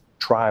first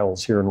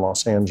trials here in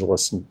Los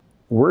Angeles, and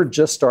we're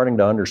just starting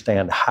to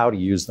understand how to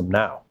use them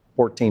now,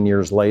 14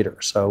 years later.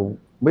 So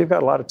we've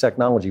got a lot of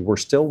technology. We're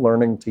still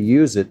learning to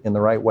use it in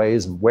the right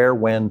ways and where,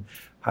 when,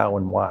 how,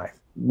 and why.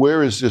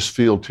 Where is this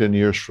field 10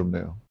 years from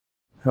now?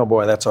 Oh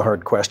boy, that's a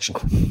hard question.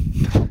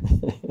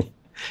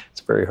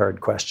 It's a very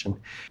hard question.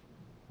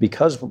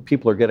 Because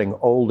people are getting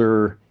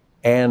older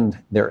and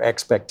their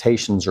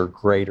expectations are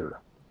greater,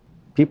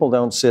 people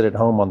don't sit at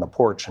home on the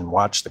porch and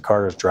watch the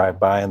cars drive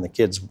by and the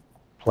kids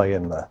play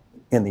in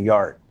the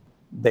yard.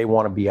 They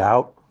want to be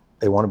out.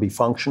 They want to be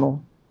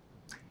functional.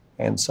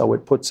 And so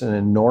it puts an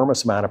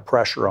enormous amount of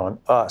pressure on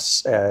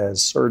us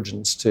as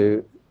surgeons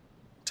to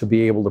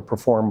be able to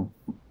perform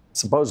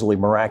supposedly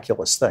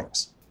miraculous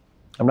things.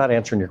 I'm not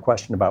answering your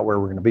question about where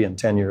we're going to be in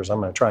 10 years. I'm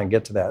going to try and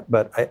get to that.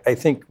 But I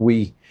think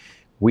we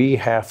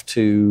have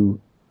to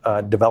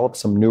develop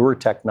some newer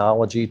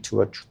technology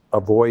to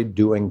avoid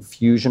doing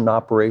fusion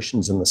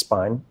operations in the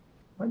spine.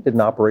 I did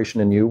an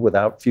operation in you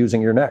without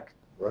fusing your neck.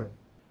 Right.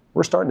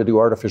 We're starting to do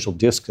artificial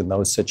discs in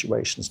those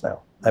situations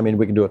now. I mean,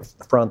 we can do it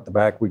the front, the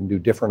back, we can do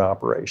different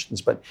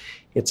operations, but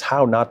it's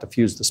how not to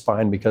fuse the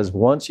spine, because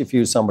once you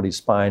fuse somebody's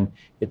spine,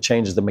 it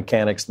changes the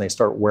mechanics and they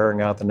start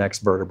wearing out the next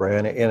vertebrae,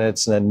 and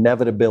it's an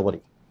inevitability.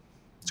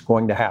 It's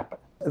going to happen.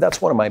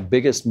 That's one of my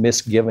biggest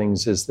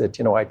misgivings is that,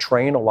 I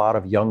train a lot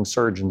of young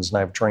surgeons, and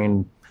I've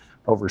trained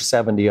over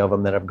 70 of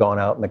them that have gone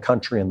out in the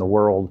country and the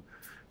world.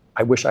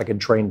 I wish I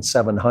could train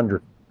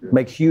 700.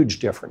 Make huge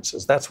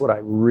differences. That's what I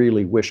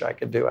really wish I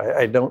could do.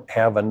 I don't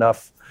have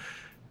enough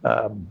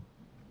of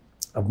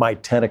my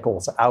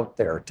tentacles out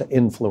there to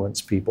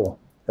influence people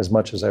as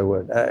much as I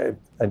would.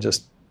 I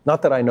just,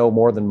 not that I know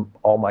more than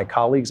all my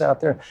colleagues out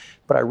there,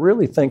 but I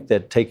really think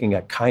that taking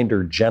a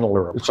kinder,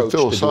 gentler approach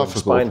to doing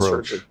spine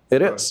surgery,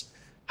 it is.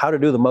 How to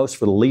do the most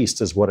for the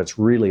least is what it's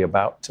really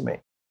about to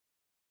me.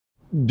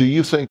 Do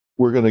you think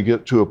we're going to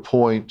get to a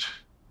point,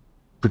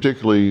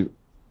 particularly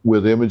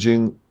with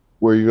imaging,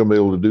 where you're going to be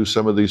able to do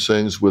some of these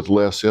things with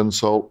less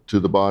insult to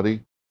the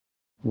body?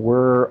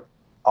 We're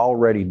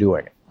already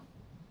doing it.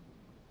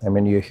 I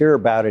mean, you hear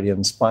about it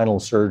in spinal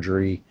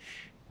surgery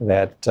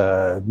that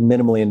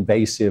minimally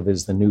invasive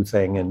is the new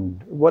thing.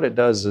 And what it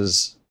does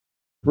is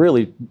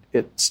really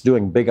it's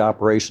doing big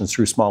operations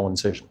through small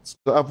incisions.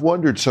 I've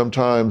wondered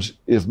sometimes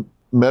if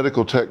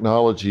medical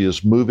technology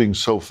is moving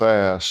so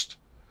fast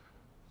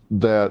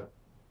that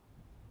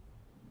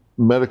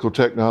medical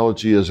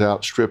technology is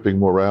outstripping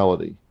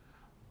morality.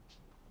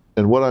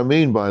 And what I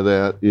mean by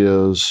that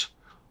is,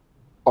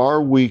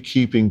 are we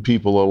keeping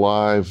people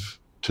alive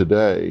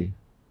today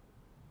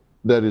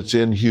that it's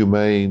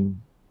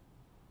inhumane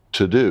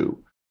to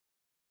do?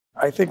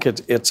 I think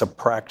it's a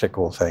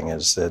practical thing,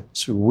 is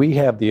that we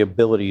have the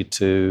ability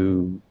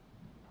to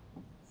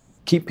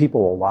keep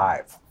people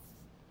alive,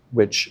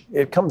 which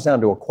it comes down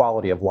to a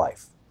quality of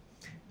life.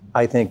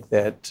 I think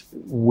that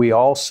we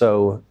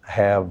also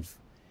have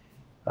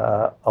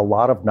a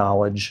lot of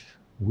knowledge.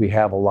 We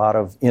have a lot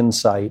of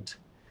insight.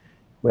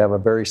 We have a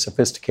very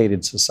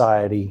sophisticated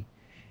society.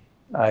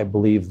 I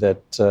believe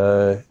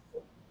that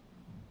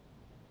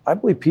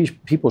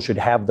people should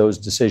have those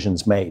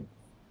decisions made.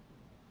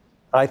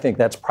 I think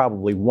that's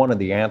probably one of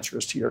the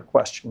answers to your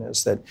question,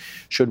 is that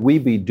should we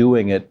be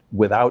doing it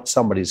without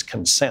somebody's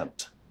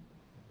consent?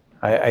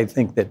 I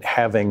think that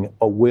having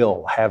a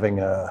will, having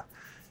a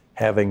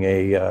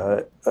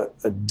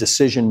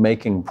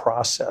decision-making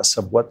process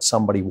of what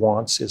somebody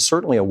wants is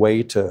certainly a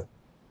way to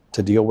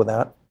deal with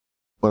that.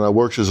 When I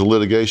worked as a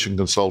litigation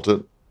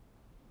consultant,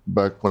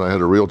 back when I had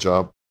a real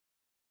job,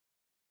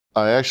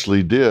 I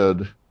actually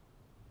did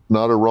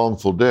not a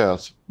wrongful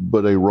death,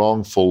 but a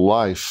wrongful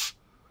life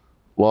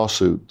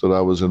lawsuit that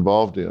I was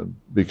involved in,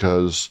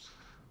 because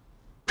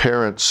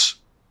parents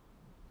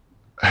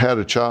had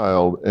a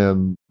child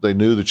and they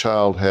knew the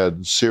child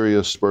had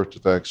serious birth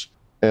defects,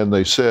 and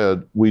they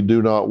said, we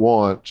do not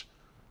want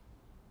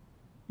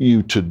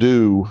you to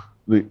do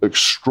the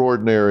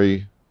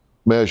extraordinary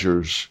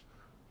measures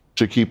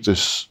to keep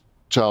this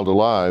child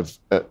alive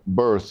at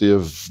birth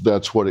if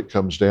that's what it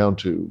comes down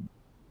to.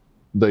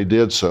 They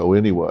did so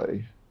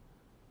anyway.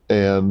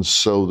 And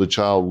so the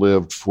child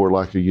lived for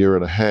like a year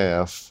and a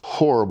half,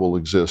 horrible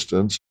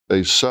existence,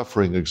 a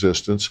suffering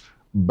existence,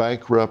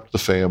 bankrupt the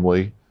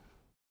family,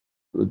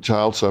 the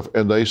child suffered,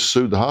 and they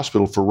sued the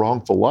hospital for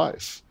wrongful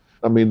life.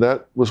 I mean,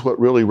 that was what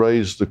really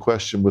raised the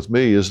question with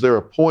me. Is there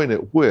a point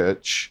at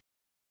which,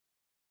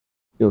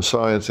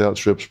 science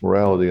outstrips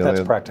morality?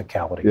 That's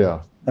practicality.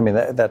 Yeah. I mean,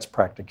 that's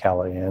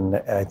practicality. And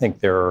I think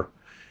there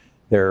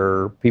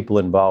are people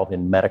involved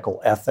in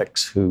medical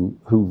ethics who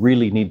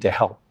really need to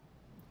help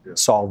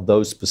solve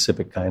those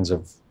specific kinds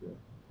of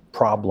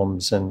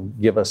problems and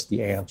give us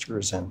the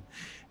answers.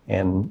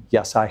 And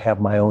yes, I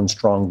have my own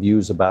strong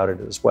views about it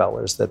as well,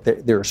 is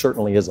that there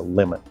certainly is a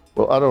limit.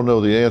 Well, I don't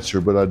know the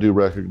answer, but I do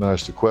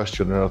recognize the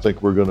question, and I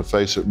think we're going to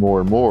face it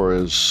more and more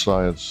as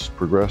science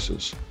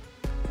progresses.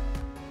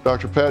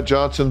 Dr. Pat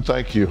Johnson,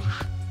 thank you.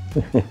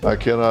 I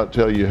cannot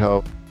tell you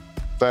how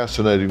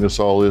fascinating this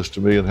all is to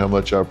me and how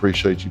much I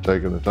appreciate you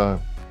taking the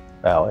time.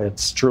 Well,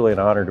 it's truly an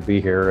honor to be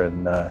here,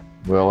 and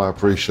well, I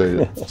appreciate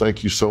it.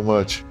 Thank you so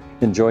much.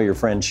 Enjoy your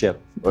friendship.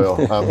 Well,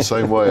 I'm the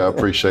same way. I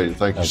appreciate it.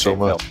 Thank you so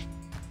much.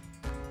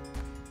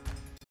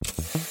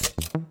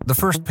 The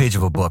first page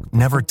of a book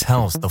never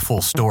tells the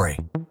full story.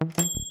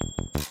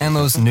 And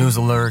those news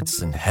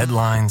alerts and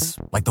headlines,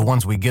 like the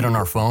ones we get on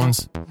our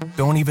phones,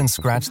 don't even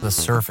scratch the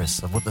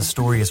surface of what the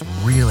story is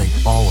really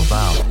all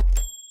about.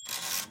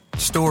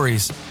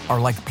 Stories are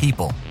like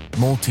people,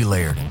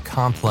 multi-layered and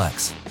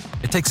complex.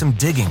 It takes some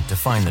digging to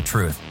find the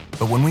truth,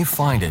 but when we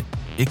find it,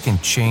 it can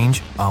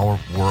change our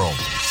world.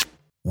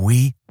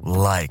 We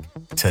like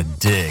to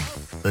dig.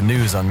 The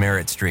news on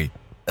Merritt Street.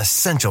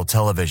 Essential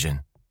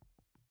television.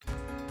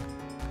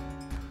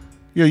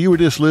 Yeah, you were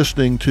just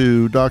listening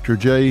to Dr.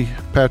 J.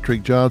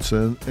 Patrick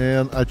Johnson,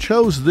 and I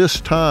chose this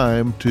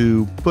time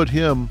to put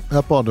him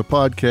up on the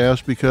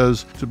podcast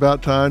because it's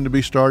about time to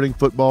be starting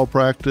football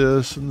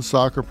practice and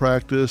soccer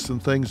practice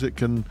and things that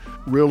can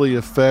really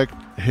affect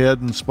head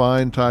and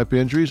spine type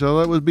injuries. I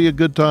thought it would be a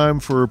good time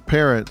for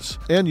parents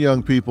and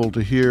young people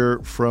to hear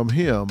from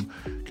him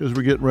because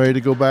we're getting ready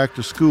to go back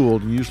to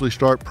school. You usually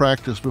start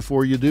practice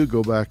before you do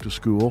go back to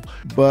school.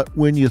 But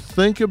when you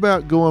think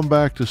about going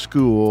back to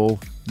school,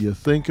 you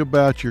think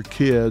about your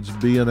kids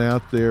being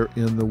out there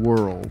in the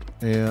world,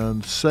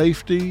 and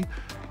safety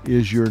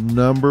is your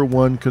number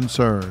one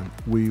concern.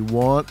 We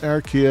want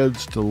our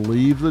kids to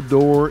leave the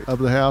door of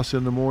the house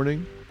in the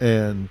morning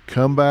and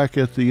come back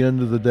at the end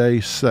of the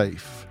day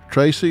safe.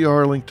 Tracie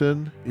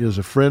Arlington is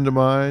a friend of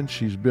mine.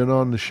 She's been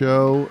on the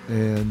show,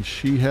 and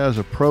she has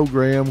a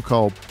program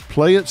called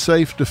Play It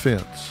Safe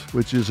Defense,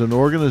 which is an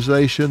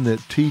organization that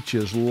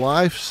teaches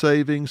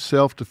life-saving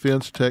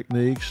self-defense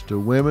techniques to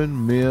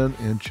women, men,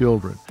 and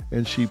children.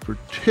 And she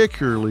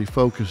particularly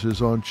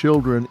focuses on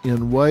children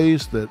in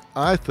ways that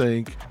I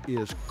think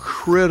is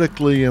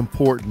critically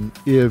important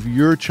if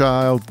your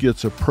child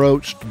gets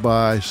approached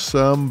by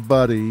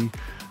somebody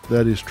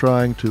that is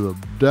trying to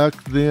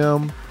abduct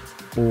them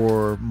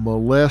or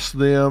molest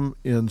them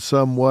in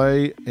some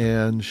way,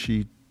 and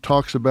she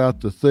talks about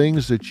the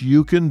things that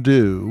you can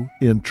do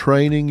in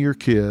training your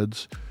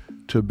kids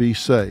to be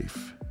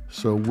safe.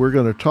 So we're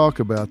going to talk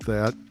about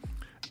that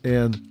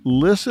and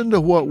listen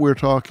to what we're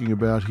talking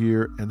about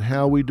here and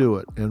how we do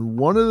it. And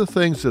one of the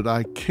things that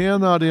I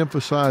cannot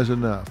emphasize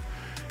enough,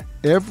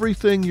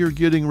 everything you're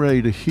getting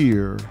ready to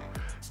hear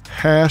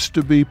has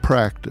to be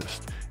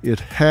practiced. It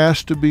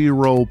has to be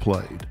role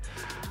played.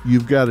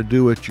 You've got to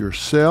do it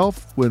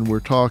yourself when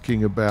we're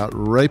talking about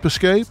rape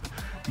escape.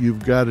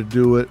 You've got to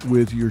do it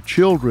with your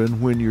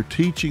children when you're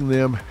teaching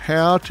them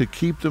how to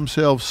keep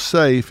themselves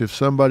safe if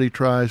somebody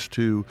tries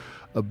to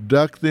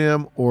abduct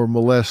them or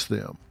molest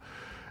them.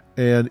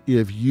 And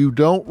if you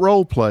don't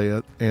role play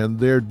it and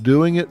they're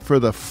doing it for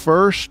the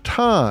first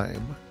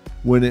time,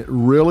 when it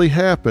really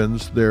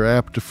happens, they're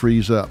apt to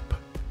freeze up.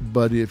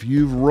 But if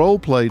you've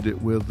role-played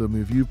it with them,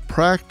 if you've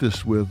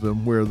practiced with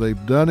them where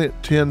they've done it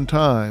 10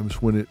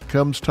 times, when it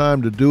comes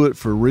time to do it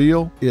for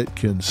real, it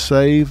can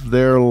save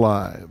their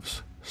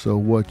lives. So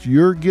what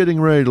you're getting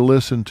ready to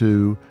listen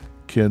to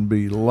can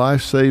be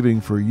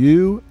life-saving for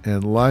you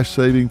and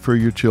life-saving for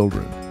your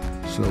children.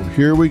 So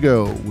here we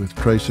go with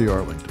Tracie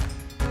Arlington.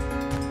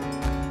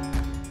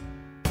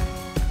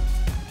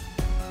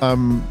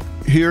 I'm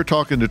here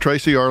talking to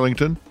Tracie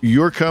Arlington.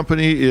 Your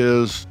company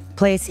is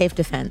Play It Safe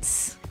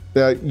Defense.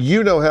 Now,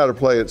 you know how to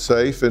play it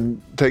safe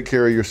and take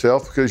care of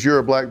yourself because you're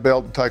a black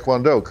belt in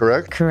Taekwondo,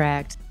 correct?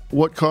 Correct.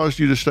 What caused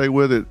you to stay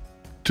with it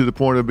to the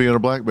point of being a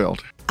black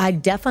belt? I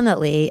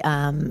definitely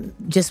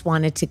just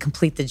wanted to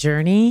complete the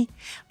journey,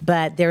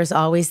 but there was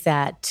always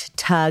that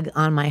tug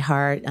on my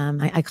heart.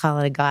 I call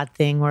it a God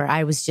thing, where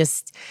I was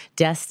just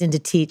destined to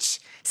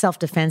teach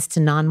self-defense to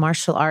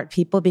non-martial art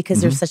people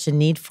because there's such a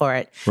need for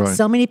it. Right.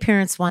 So many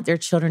parents want their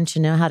children to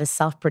know how to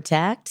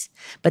self-protect,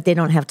 but they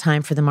don't have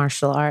time for the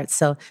martial arts.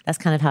 So that's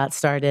kind of how it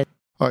started.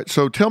 All right,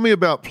 so tell me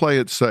about Play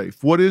It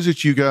Safe. What is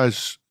it you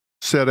guys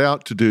set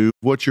out to do?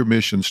 What's your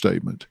mission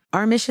statement?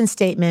 Our mission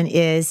statement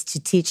is to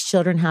teach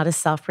children how to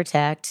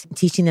self-protect,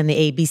 teaching them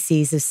the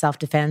ABCs of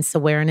self-defense,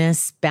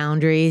 awareness,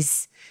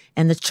 boundaries,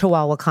 and the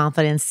Chihuahua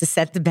confidence to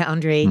set the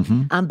boundary,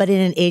 but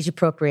in an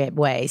age-appropriate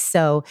way.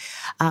 So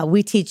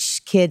we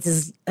teach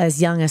kids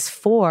as young as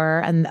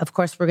 4, and of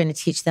course, we're going to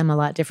teach them a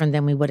lot different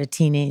than we would a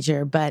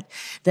teenager. But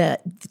the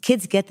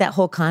kids get that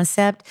whole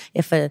concept.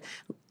 If a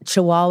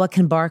Chihuahua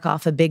can bark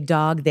off a big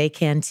dog, they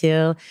can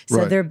too.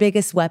 So their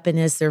biggest weapon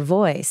is their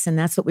voice, and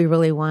that's what we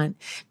really want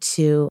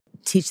to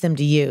teach them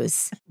to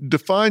use.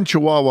 Define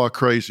Chihuahua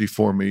crazy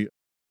for me,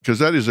 because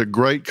that is a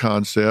great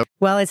concept.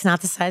 Well, it's not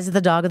the size of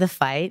the dog of the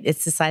fight.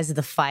 It's the size of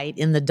the fight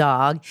in the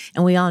dog.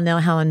 And we all know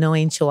how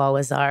annoying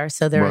Chihuahuas are.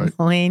 So they're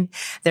annoying,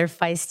 they're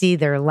feisty,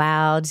 they're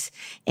loud.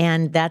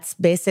 And that's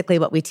basically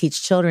what we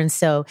teach children.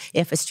 So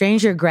if a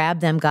stranger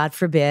grabbed them, God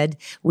forbid,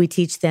 we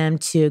teach them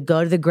to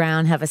go to the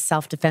ground, have a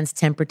self-defense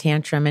temper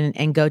tantrum,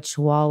 and go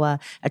Chihuahua,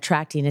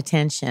 attracting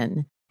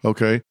attention.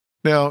 Okay.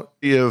 Now,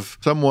 if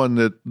someone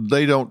that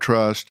they don't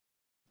trust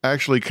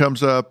actually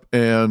comes up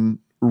and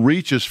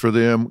reaches for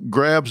them,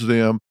 grabs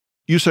them,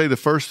 you say the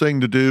first thing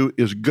to do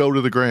is go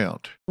to the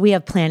ground. We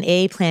have plan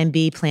A, plan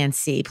B, plan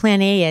C.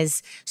 Plan A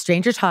is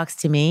stranger talks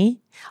to me.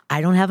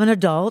 I don't have an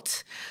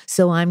adult,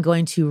 so I'm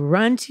going to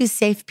run to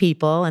safe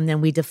people, and then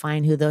we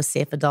define who those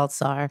safe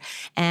adults are,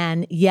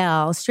 and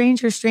yell,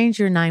 stranger,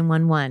 stranger,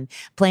 911.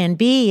 Plan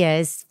B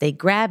is they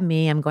grab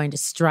me, I'm going to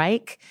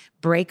strike,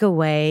 break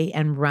away,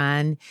 and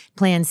run.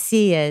 Plan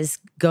C is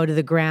go to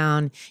the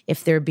ground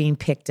if they're being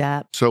picked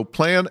up. So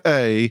plan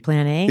A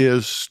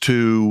is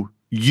to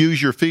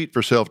use your feet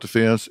for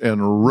self-defense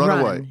and run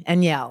away.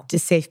 And yell to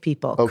safe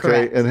people. Okay,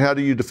 correct. And how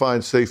do you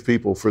define safe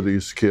people for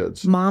these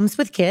kids? Moms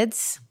with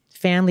kids,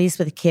 families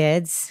with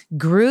kids,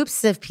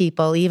 groups of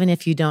people, even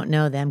if you don't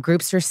know them,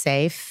 groups are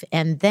safe,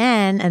 and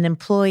then an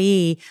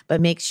employee, but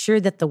make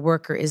sure that the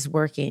worker is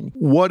working.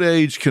 What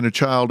age can a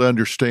child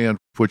understand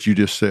what you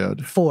just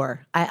said?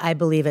 4. I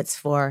believe it's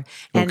 4.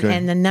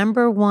 And the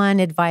number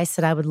one advice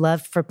that I would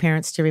love for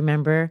parents to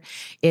remember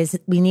is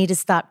we need to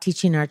stop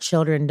teaching our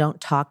children don't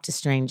talk to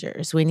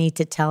strangers. We need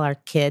to tell our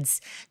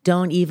kids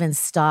don't even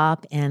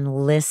stop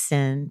and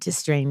listen to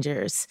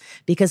strangers,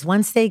 because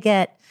once they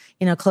get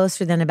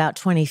closer than about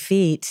 20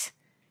 feet,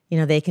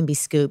 they can be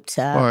scooped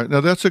up. All right.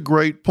 Now, that's a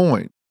great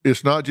point.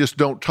 It's not just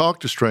don't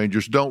talk to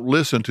strangers, don't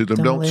listen to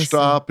them, don't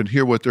stop and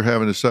hear what they're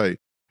having to say.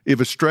 If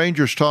a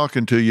stranger's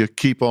talking to you,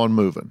 keep on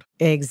moving.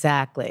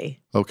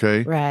 Exactly.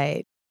 Okay?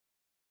 Right.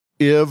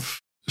 If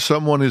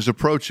someone is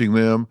approaching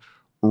them,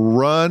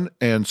 run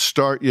and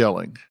start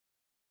yelling.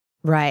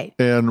 Right.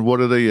 And what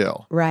do they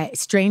yell? Right.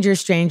 Stranger,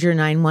 stranger,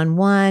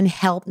 911,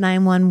 help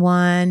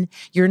 911.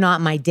 You're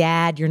not my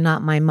dad. You're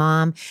not my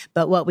mom.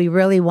 But what we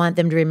really want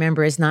them to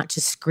remember is not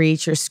to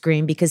screech or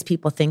scream, because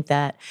people think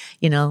that,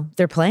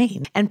 they're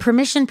playing. And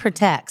permission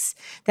protects.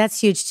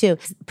 That's huge too.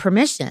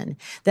 Permission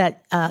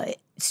that,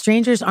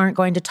 strangers aren't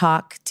going to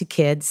talk to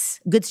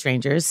kids, good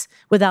strangers,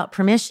 without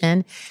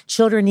permission.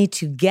 Children need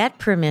to get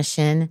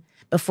permission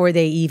before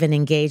they even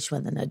engage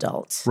with an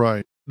adult.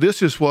 Right.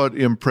 This is what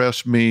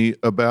impressed me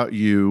about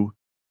you.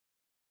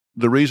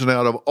 The reason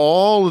out of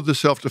all of the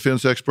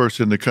self-defense experts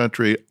in the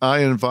country, I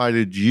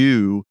invited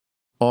you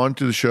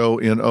onto the show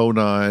in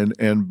 2009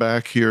 and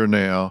back here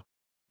now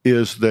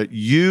is that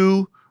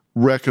you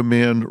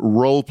recommend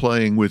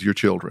role-playing with your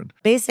children.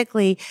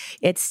 Basically,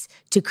 it's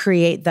to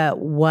create the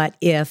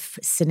what-if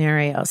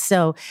scenario.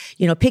 So,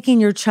 picking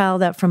your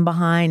child up from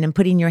behind and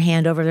putting your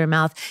hand over their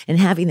mouth and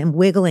having them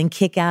wiggle and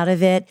kick out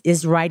of it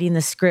is writing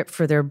the script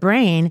for their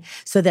brain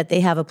so that they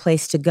have a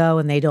place to go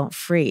and they don't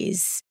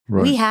freeze.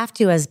 Right. We have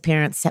to, as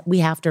parents, we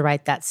have to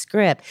write that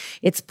script.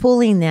 It's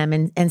pulling them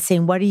and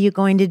saying, what are you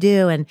going to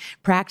do? And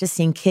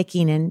practicing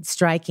kicking and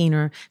striking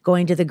or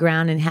going to the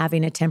ground and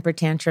having a temper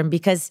tantrum,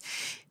 because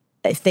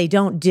if they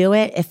don't do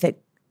it, if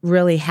it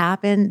really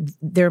happened,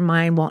 their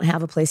mind won't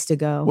have a place to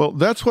go. Well,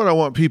 that's what I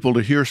want people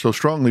to hear so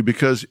strongly,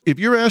 because if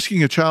you're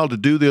asking a child to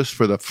do this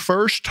for the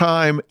first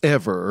time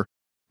ever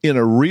in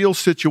a real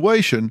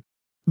situation,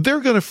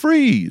 they're going to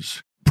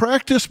freeze.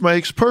 Practice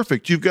makes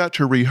perfect. You've got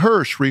to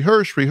rehearse.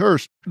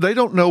 They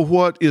don't know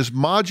what is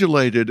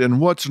modulated and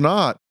what's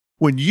not.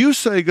 When you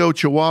say go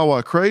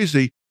Chihuahua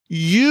crazy,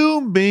 you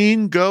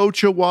mean go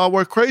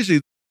Chihuahua crazy.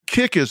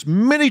 Kick as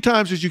many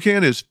times as you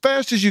can, as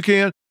fast as you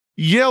can.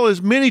 Yell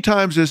as many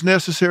times as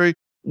necessary,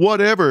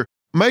 whatever.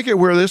 Make it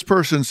where this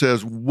person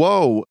says,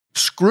 whoa,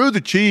 screw the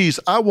cheese.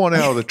 I want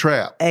out of the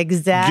trap.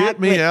 Exactly. Get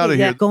me out of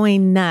here.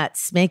 Going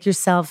nuts. Make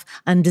yourself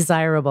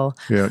undesirable.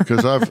 Yeah,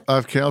 because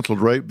I've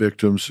counseled rape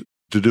victims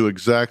to do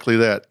exactly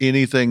that.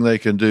 Anything they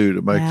can do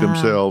to make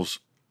themselves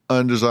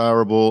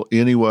undesirable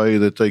any way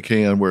that they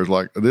can, where it's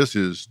like, this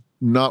is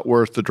not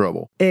worth the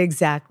trouble.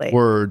 Exactly.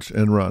 Words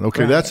and run.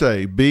 Okay, right. That's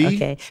A. B?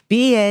 Okay.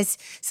 B is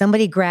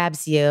somebody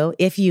grabs you.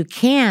 If you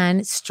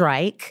can,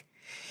 strike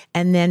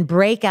and then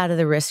break out of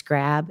the wrist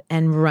grab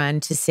and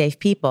run to safe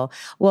people.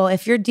 Well,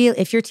 if you're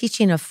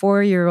teaching a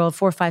 4-year-old,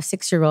 4, 5,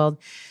 6-year-old,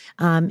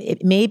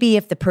 Maybe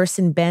if the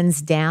person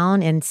bends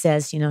down and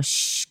says,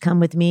 shh, come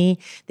with me,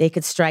 they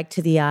could strike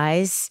to the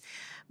eyes.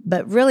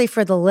 But really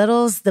for the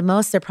littles, the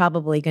most they're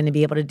probably going to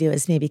be able to do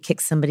is maybe kick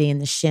somebody in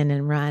the shin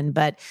and run.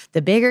 But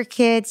the bigger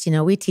kids,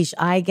 we teach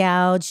eye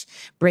gouge,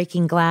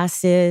 breaking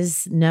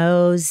glasses,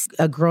 nose,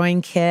 a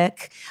groin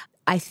kick.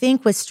 I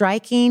think with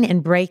striking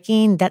and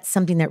breaking, that's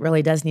something that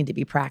really does need to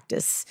be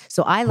practiced.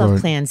 So I love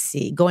Plan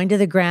C, going to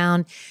the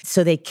ground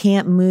so they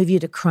can't move you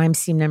to crime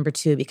scene number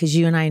 2, because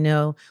you and I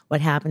know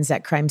what happens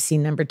at crime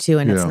scene number 2,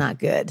 and it's not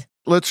good.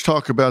 Let's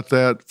talk about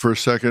that for a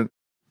second.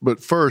 But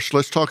first,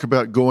 let's talk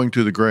about going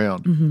to the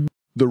ground. Mm-hmm.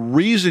 The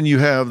reason you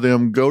have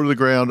them go to the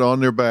ground on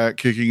their back,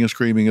 kicking and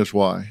screaming, is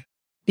why?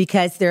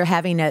 Because they're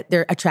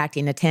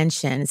attracting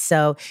attention.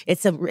 So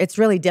it's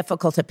really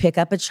difficult to pick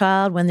up a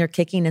child when they're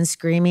kicking and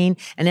screaming.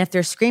 And if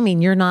they're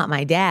screaming, "You're not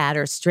my dad,"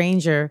 or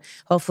 "stranger,"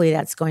 hopefully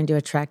that's going to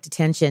attract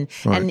attention.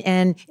 Right.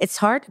 And it's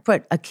hard to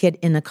put a kid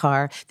in the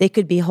car. They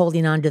could be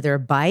holding onto their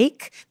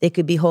bike. They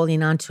could be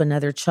holding onto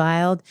another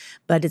child.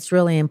 But it's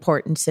really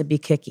important to be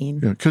kicking.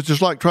 Yeah, because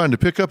it's like trying to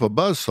pick up a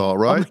buzzsaw,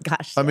 right? Oh my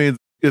gosh. I mean,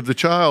 if the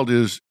child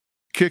is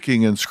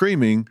kicking and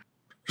screaming,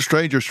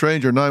 stranger,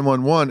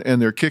 911,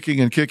 and they're kicking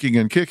and kicking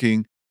and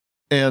kicking,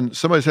 and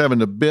somebody's having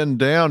to bend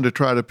down to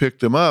try to pick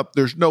them up,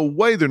 there's no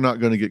way they're not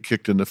going to get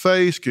kicked in the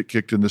face, get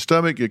kicked in the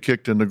stomach, get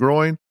kicked in the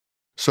groin.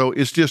 So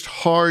it's just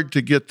hard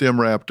to get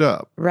them wrapped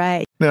up.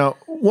 Right. Now,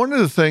 one of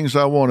the things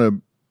I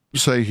want to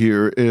say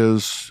here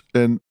is,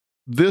 and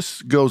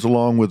this goes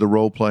along with the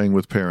role playing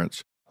with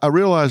parents, I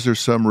realize there's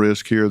some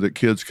risk here that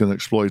kids can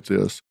exploit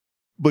this,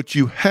 but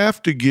you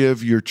have to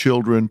give your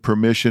children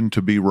permission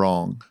to be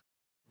wrong.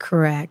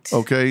 Correct.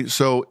 Okay,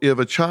 so if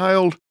a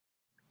child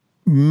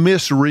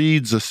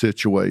misreads a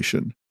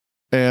situation,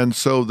 and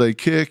so they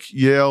kick,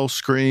 yell,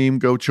 scream,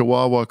 go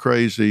chihuahua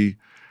crazy,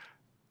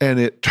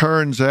 and it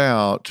turns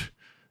out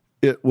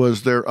it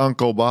was their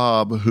Uncle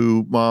Bob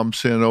who mom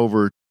sent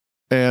over,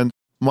 and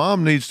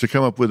mom needs to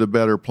come up with a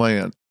better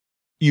plan.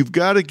 You've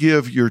got to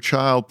give your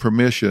child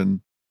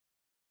permission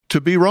to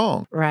be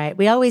wrong. Right.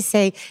 We always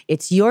say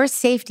it's your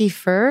safety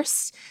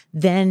first,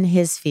 then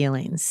his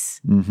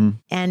feelings. Mm-hmm.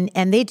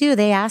 And they do.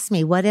 They ask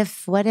me, what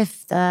if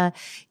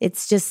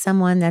it's just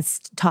someone that's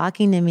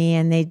talking to me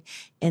and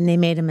they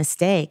made a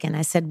mistake? And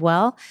I said,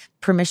 well,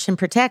 permission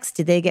protects.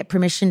 Did they get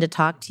permission to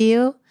talk to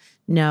you?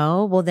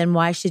 No. Well, then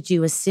why should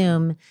you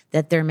assume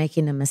that they're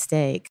making a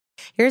mistake?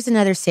 Here's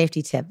another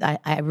safety tip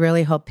I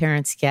really hope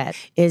parents get,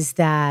 is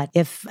that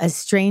if a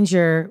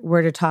stranger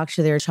were to talk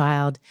to their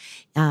child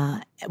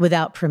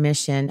without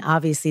permission,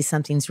 obviously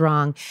something's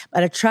wrong.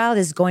 But a child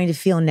is going to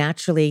feel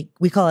naturally,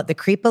 we call it the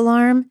creep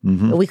alarm,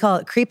 but we call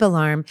it creep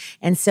alarm.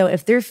 And so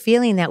if they're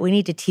feeling that, we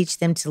need to teach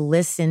them to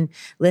listen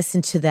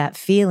to that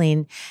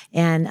feeling.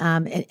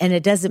 And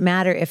it doesn't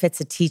matter if it's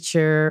a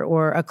teacher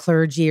or a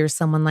clergy or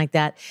someone like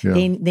that. Yeah.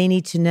 They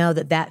need to know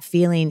that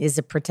feeling is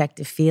a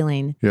protective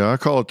feeling. Yeah, I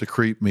call it the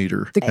creep meter.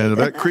 And if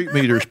that creep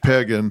meter's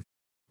pegging,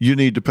 you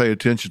need to pay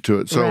attention to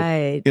it. So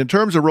in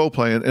terms of role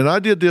playing, and I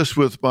did this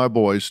with my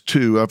boys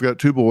too. I've got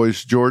 2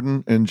 boys,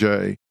 Jordan and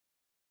Jay.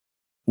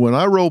 When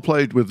I role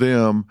played with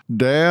them,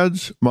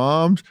 dads,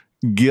 moms,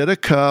 get a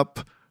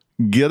cup,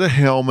 get a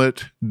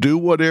helmet, do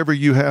whatever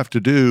you have to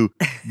do,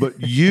 but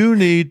you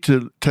need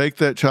to take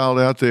that child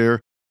out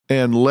there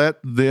and let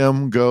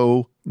them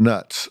go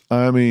nuts.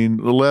 I mean,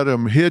 let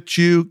them hit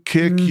you,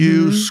 kick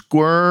you,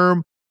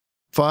 squirm,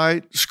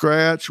 fight,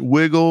 scratch,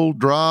 wiggle,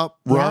 drop,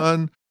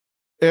 run,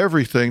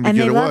 everything to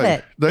get away. Love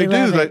it. They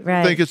do.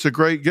 They think it's a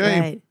great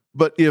game. Right.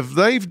 But if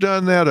they've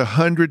done that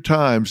 100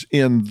 times,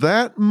 in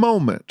that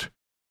moment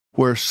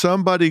where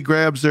somebody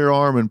grabs their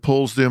arm and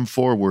pulls them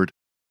forward,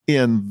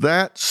 in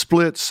that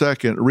split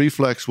second,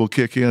 reflex will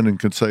kick in and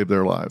can save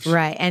their lives.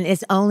 Right. And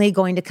it's only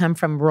going to come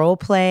from role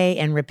play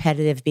and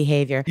repetitive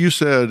behavior. You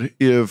said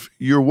if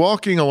you're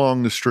walking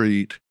along the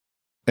street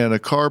and a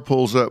car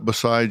pulls up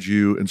beside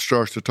you and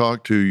starts to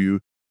talk to you,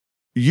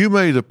 you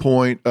made a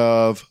point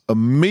of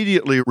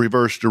immediately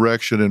reverse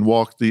direction and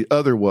walk the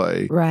other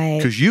way. Right.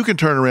 Because you can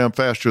turn around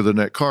faster than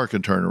that car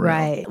can turn around.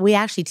 Right. We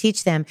actually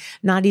teach them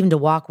not even to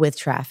walk with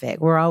traffic.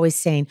 We're always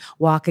saying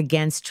walk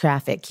against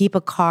traffic. Keep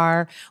a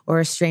car or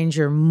a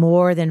stranger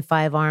more than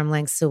 5 arm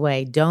lengths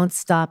away. Don't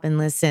stop and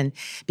listen.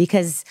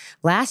 Because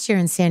last year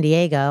in San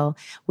Diego,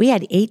 we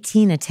had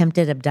 18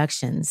 attempted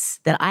abductions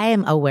that I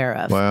am aware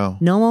of. Wow.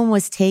 No one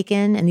was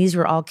taken, and these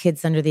were all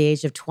kids under the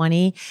age of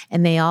 20,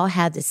 and they all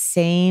had the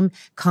same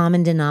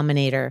common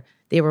denominator.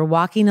 They were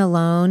walking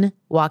alone,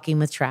 walking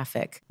with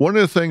traffic. One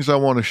of the things I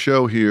want to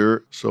show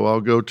here, so I'll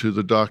go to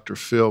the Dr.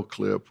 Phil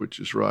clip, which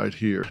is right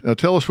here. Now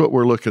tell us what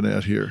we're looking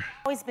at here.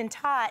 Always been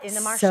taught in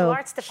the martial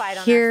arts to fight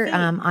on here,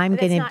 our feet, I'm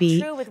going to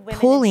be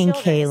pulling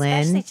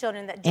Kaylin,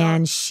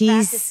 and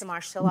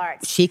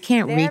she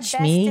can't reach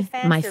me,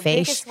 my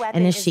face,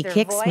 and if she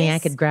kicks me, I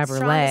could grab her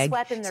leg.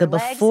 So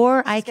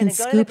before I can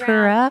scoop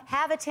her up,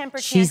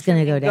 she's going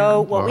to go down.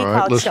 Go what we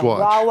call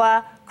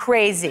Chihuahua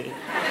crazy.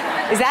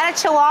 Is that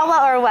a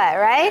Chihuahua or what,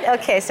 right?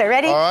 Okay, so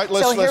ready? All right,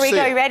 let's here we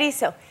go. see. You ready?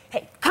 So,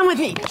 hey, come with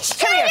me.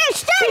 Come here.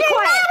 Be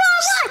quiet.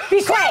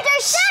 Be quiet.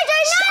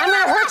 I'm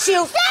going to hurt got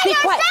you. Be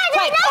quiet.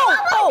 Quiet.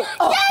 Oh.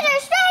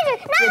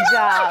 Stranger. Good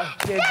job.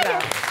 Good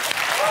job.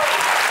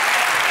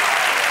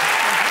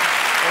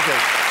 Okay.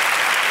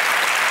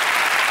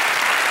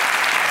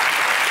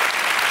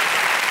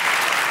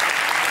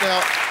 Now,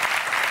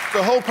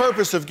 the whole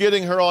purpose of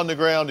getting her on the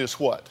ground is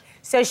what?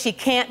 So she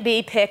can't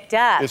be picked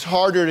up. It's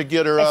harder to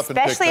get her up and picked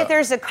up. Especially if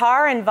there's a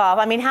car involved.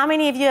 I mean, how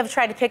many of you have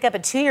tried to pick up a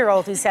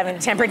 2-year-old who's having a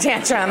temper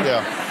tantrum?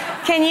 Yeah.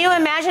 Can you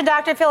imagine,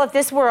 Dr. Phil, if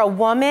this were a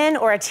woman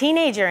or a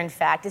teenager, in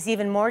fact, it's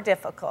even more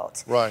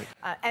difficult. Right.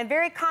 And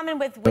very common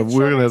with We're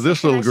going to have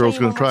this little girl's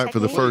going to try it for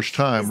the first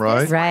time,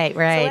 right? Right. So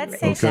let's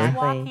say she's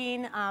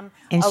walking And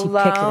she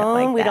alone. picked it up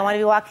like We don't that. want to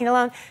be walking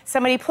alone.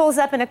 Somebody pulls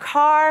up in a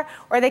car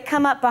or they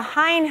come up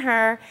behind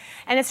her.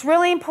 And it's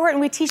really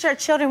important we teach our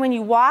children when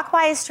you walk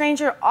by a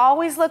stranger,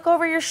 always look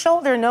over your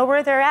shoulder, know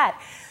where they're at.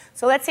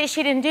 So let's say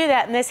she didn't do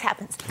that and this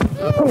happens.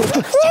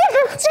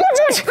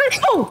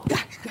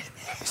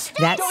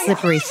 That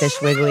slippery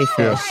fish, wiggly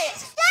fish.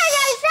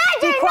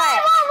 Be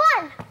quiet.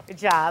 Good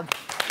job.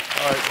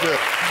 All right, good.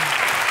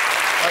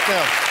 Right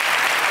now.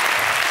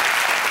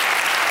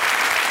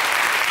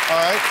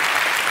 All right.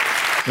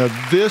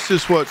 Now, this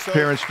is what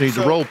parents need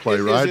to role play,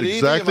 right? is it easy?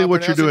 Exactly Am I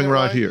what you're doing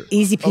pronouncing it right right? here.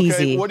 Easy peasy.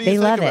 Okay, what do you They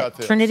think love about it.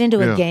 this? Turn it into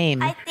Yeah. a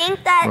game. I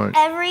think that Right.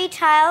 every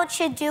child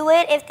should do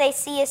it if they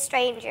see a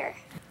stranger.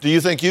 Do you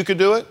think you could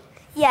do it?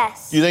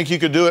 Yes. You think you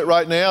could do it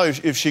right now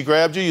if she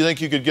grabbed you? You think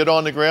you could get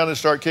on the ground and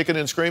start kicking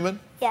and screaming?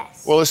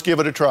 Yes. Well, let's give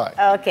it a try.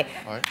 Okay.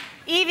 All right.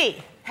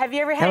 Evie, have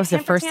you ever had That a was the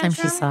temper first time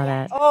she tantrum? saw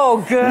that. Oh,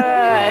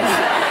 good.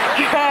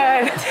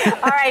 Good.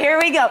 All right, here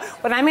we go.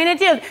 What I'm going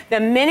to do, the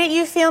minute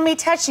you feel me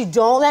touch you,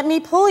 don't let me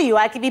pull you.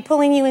 I could be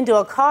pulling you into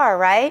a car,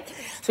 right?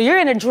 So you're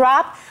going to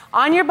drop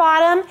on your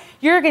bottom.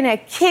 You're going to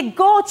kick,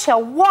 go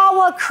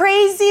chihuahua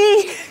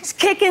crazy,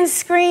 kick and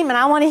scream. And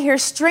I want to hear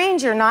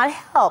stranger, not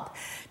help.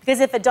 Because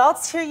if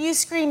adults hear you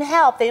scream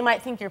help, they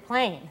might think you're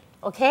playing.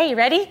 Okay, you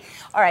ready?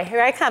 All right,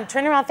 here I come.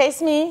 Turn around,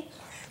 face me.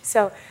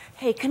 So,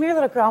 hey, come here,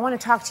 little girl. I want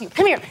to talk to you.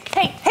 Come here.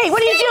 Hey,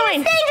 what are you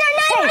doing? Stranger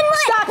 911. Hey,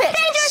 stop it.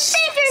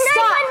 Stranger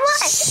Stop.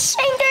 911.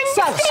 Stranger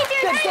Stop.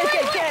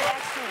 911. Good.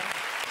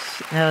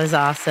 Excellent. That was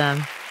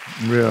awesome.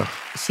 Yeah.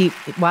 She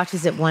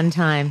watches it one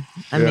time.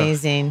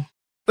 Amazing.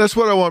 That's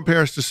what I want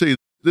parents to see.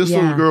 This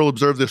Yeah. little girl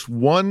observed this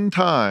one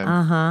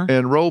time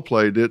and role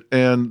played it.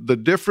 And the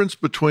difference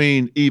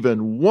between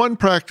even one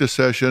practice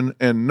session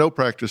and no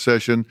practice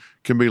session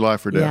can be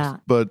life or death. Yeah.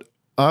 But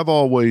I've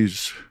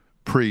always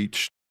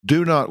preached,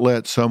 do not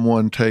let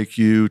someone take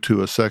you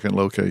to a second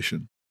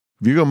location.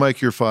 If you're going to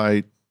make your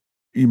fight,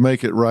 you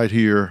make it right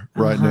here,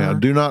 right now.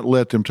 Do not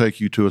let them take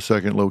you to a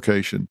second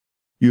location.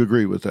 You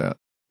agree with that?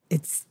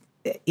 It's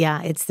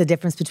the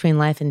difference between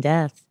life and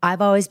death.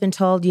 I've always been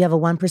told you have a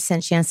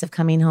 1% chance of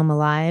coming home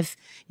alive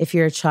if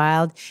you're a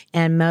child,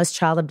 and most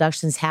child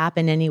abductions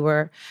happen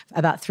anywhere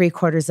about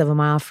 3/4 of a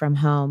mile from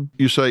home.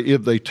 You say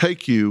if they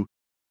take you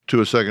to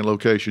a second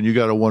location, you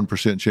got a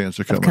 1% chance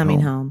of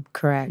coming home.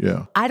 Correct.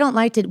 Yeah. I don't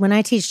like to, when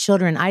I teach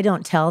children, I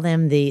don't tell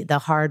them the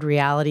hard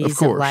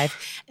realities of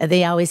life.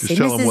 They always Just say,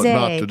 tell them Mrs. what A,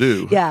 not to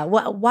do. Yeah.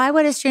 Why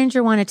would a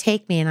stranger want to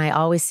take me? And I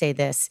always say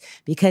this,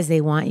 because they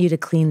want you to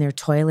clean their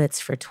toilets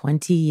for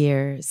 20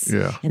 years.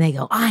 Yeah. And they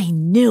go, I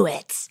knew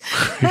it.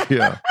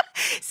 Yeah.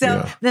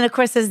 So then, of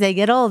course, as they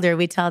get older,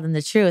 we tell them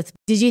the truth.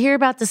 Did you hear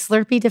about the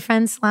Slurpee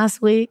defense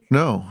last week?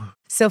 No.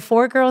 So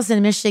 4 girls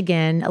in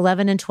Michigan,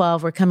 11 and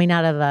 12, were coming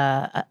out of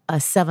a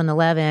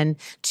 7-Eleven.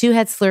 2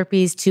 had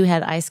Slurpees, 2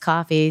 had iced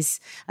coffees.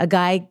 A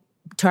guy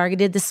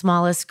targeted the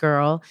smallest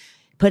girl,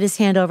 put his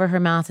hand over her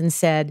mouth and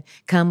said,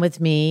 come with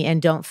me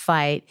and don't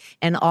fight.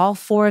 And all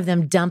 4 of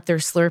them dumped their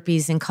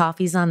Slurpees and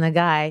coffees on the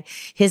guy.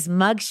 His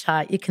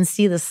mugshot, you can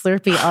see the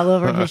Slurpee all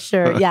over his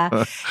shirt.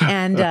 Yeah.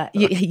 And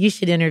you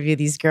should interview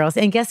these girls.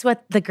 And guess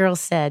what the girls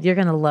said? You're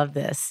going to love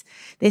this.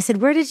 They said,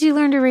 where did you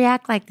learn to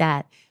react like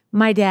that?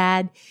 My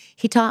dad,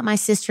 he taught my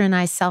sister and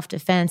I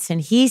self-defense,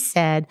 and he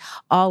said,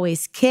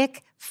 always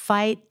kick,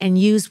 fight, and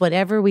use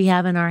whatever we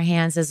have in our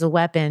hands as a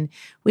weapon.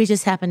 We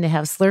just happen to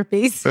have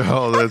Slurpees.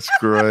 Oh, that's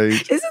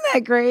great. Isn't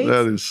that great?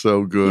 That is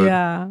so good.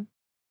 Yeah.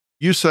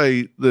 You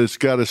say that it's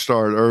got to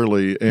start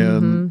early,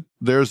 and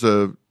there's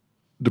a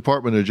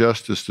Department of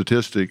Justice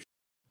statistic.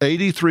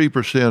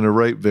 83% of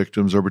rape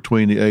victims are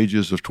between the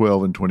ages of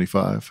 12 and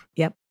 25.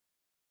 Yep.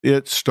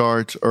 It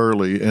starts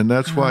early, and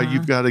that's why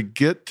you've got to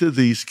get to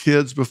these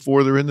kids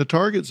before they're in the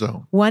target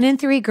zone. 1 in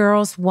 3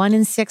 girls, 1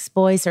 in 6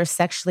 boys are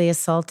sexually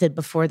assaulted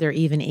before they're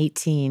even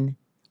 18.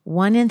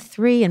 1 in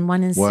 3 and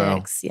 1 in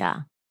 6.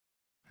 Yeah.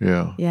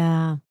 Yeah.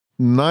 Yeah.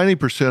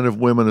 90% of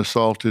women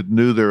assaulted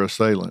knew their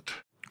assailant.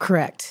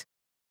 Correct.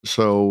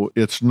 So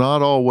it's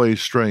not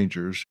always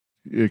strangers.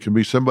 It can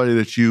be somebody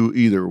that you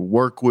either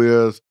work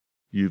with,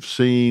 you've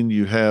seen,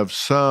 you have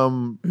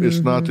some. It's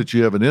not that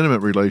you have an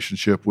intimate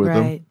relationship with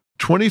them.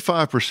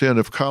 25%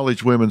 of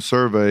college women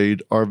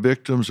surveyed are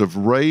victims of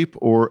rape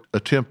or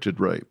attempted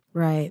rape.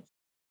 Right.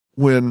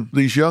 When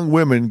these young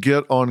women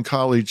get on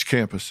college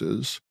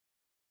campuses,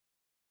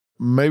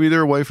 maybe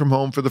they're away from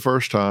home for the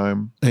first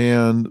time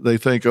and they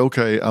think,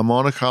 okay, I'm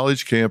on a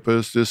college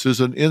campus. This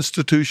is an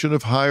institution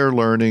of higher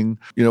learning.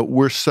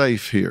 We're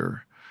safe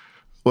here.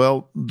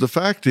 Well, the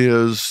fact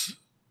is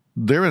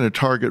they're in a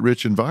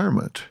target-rich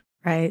environment.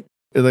 Right.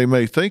 They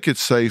may think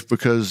it's safe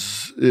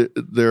because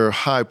there are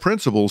high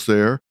principles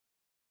there,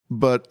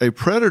 but a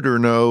predator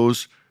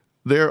knows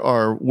there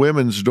are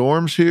women's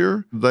dorms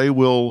here. They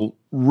will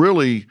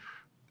really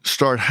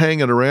start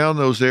hanging around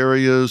those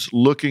areas,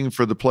 looking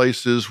for the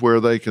places where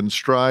they can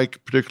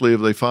strike, particularly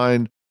if they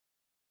find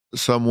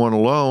someone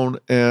alone.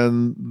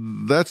 And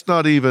that's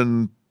not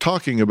even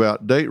talking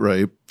about date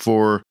rape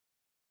for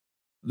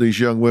these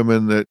young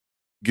women that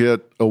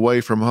get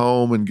away from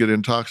home and get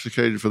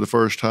intoxicated for the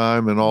first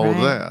time and all of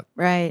that.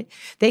 Right.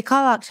 They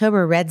call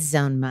October Red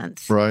Zone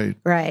Month. Right.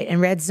 Right. And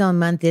Red Zone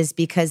Month is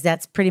because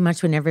that's pretty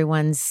much when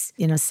everyone's,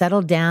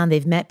 settled down.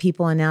 They've met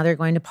people and now they're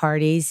going to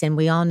parties. And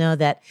we all know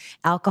that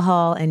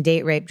alcohol and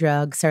date rape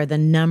drugs are the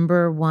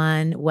number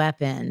one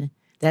weapon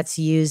that's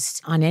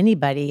used on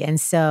anybody. And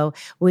so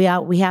we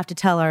have to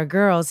tell our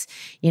girls,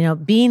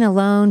 being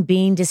alone,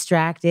 being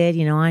distracted,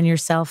 on your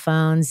cell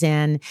phones.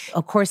 And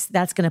of course,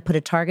 that's going to put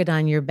a target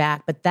on your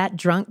back. But that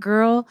drunk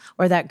girl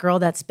or that girl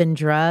that's been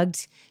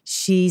drugged,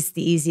 she's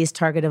the easiest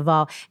target of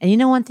all. And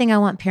one thing I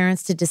want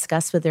parents to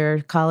discuss with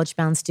their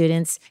college-bound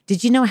students,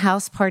 did you know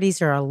house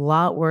parties are a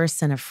lot worse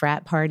than a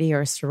frat party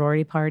or a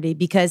sorority party?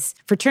 Because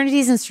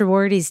fraternities and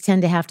sororities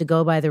tend to have to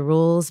go by the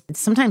rules.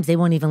 Sometimes they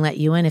won't even let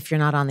you in if you're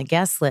not on the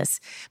guest list.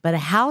 But a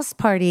house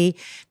party,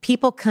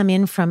 people come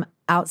in from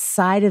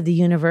outside of the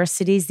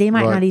universities. They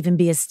might not even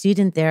be a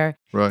student there.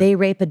 Right. They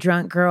rape a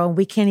drunk girl.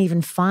 We can't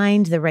even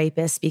find the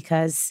rapist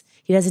because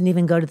he doesn't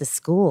even go to the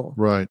school.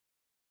 Right.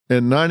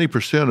 And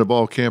 90% of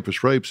all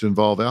campus rapes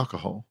involve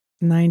alcohol.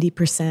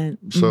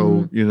 90%.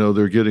 So,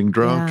 they're getting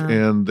drunk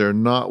and they're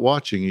not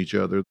watching each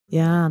other.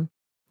 Yeah.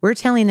 We're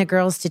telling the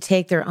girls to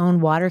take their own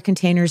water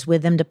containers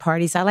with them to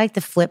parties. I like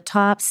the flip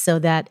tops so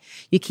that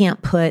you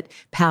can't put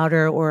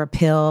powder or a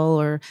pill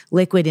or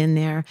liquid in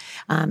there.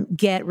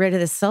 Get rid of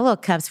the solo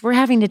cups. We're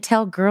having to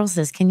tell girls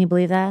this. Can you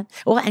believe that?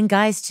 Well, and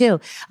guys too.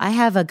 I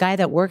have a guy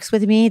that works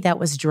with me that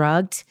was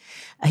drugged.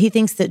 He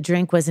thinks that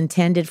drink was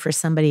intended for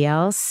somebody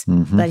else,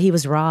 but he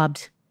was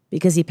robbed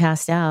because he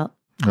passed out.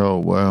 Oh,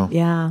 wow.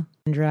 Yeah.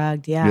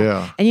 Drugged.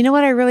 Yeah. And you know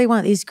what I really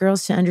want these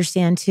girls to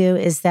understand too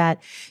is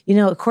that,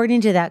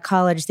 according to that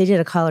college, they did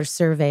a college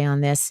survey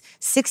on this.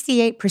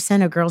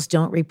 68% of girls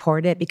don't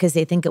report it because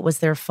they think it was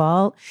their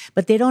fault,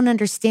 but they don't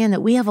understand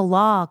that we have a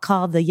law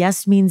called the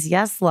yes means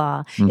yes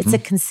law. It's a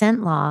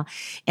consent law,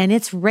 and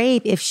it's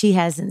rape if she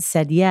hasn't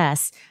said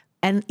yes.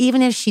 And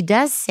even if she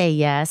does say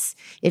yes,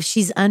 if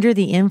she's under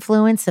the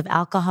influence of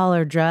alcohol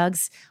or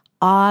drugs,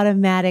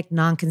 automatic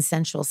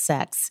non-consensual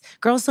sex.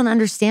 Girls don't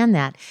understand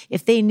that.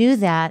 If they knew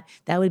that,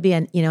 that would be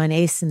an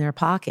ace in their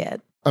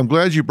pocket. I'm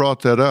glad you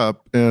brought that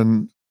up.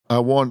 And I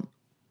want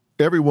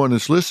everyone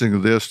that's listening to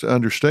this to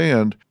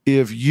understand,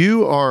 if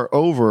you are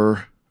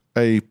over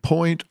a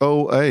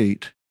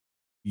 0.08,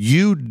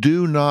 you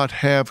do not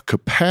have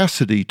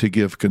capacity to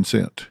give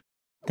consent.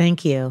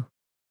 Thank you.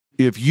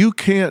 If you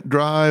can't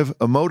drive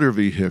a motor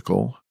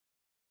vehicle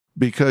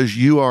because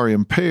you are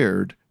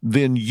impaired,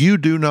 then you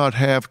do not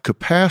have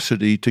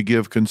capacity to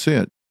give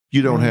consent.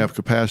 You don't have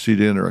capacity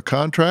to enter a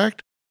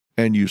contract,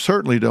 and you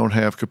certainly don't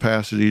have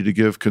capacity to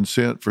give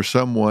consent for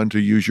someone to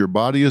use your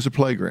body as a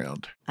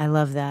playground. I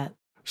love that.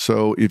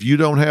 So if you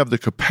don't have the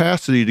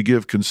capacity to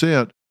give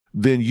consent,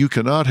 then you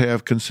cannot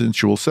have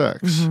consensual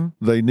sex.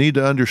 They need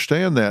to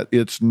understand that.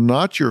 It's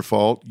not your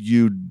fault.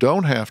 You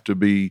don't have to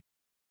be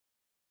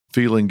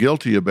feeling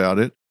guilty about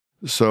it.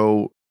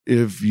 So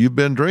if you've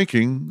been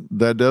drinking,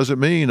 that doesn't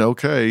mean,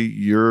 okay,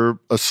 you're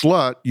a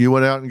slut. You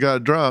went out and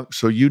got drunk,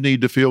 so you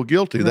need to feel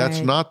guilty. Right. That's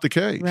not the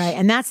case. Right.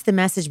 And that's the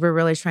message we're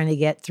really trying to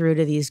get through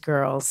to these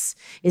girls,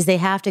 is they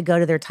have to go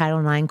to their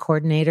Title IX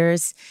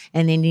coordinators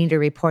and they need to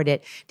report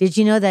it. Did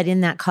you know that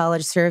in that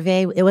college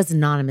survey, it was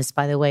anonymous,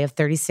 by the way, of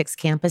 36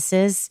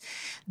 campuses,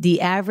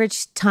 the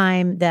average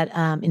time that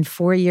in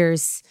 4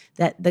 years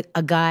that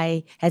a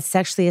guy had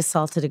sexually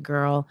assaulted a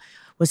girl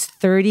was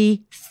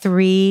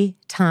 33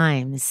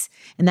 times.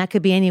 And that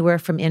could be anywhere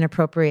from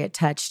inappropriate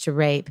touch to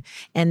rape.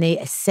 And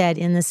they said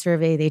in the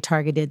survey, they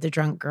targeted the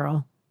drunk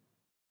girl.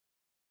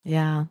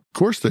 Yeah. Of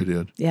course they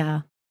did.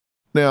 Yeah.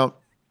 Now,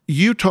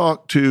 you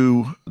talk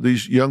to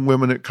these young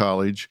women at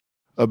college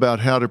about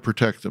how to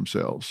protect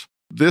themselves.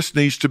 This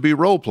needs to be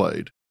role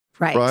played.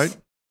 Right?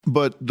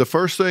 But the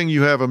first thing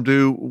you have them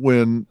do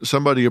when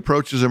somebody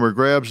approaches them or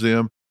grabs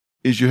them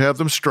is you have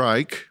them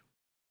strike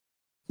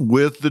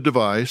with the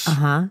device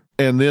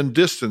and then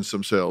distance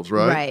themselves,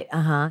 right?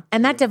 Right.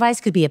 And that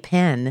device could be a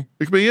pen.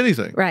 It could be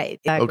anything.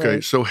 Right. Exactly.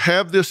 Okay, so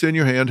have this in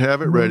your hand,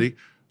 have it ready,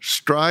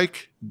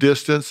 strike,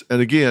 distance,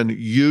 and again,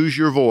 use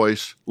your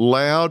voice,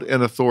 loud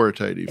and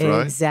authoritative,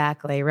 right?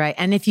 Exactly, right.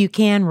 And if you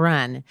can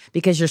run,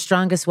 because your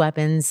strongest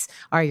weapons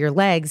are your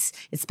legs,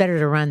 it's better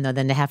to run, though,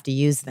 than to have to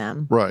use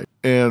them. Right.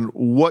 And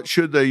what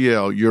should they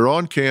yell? You're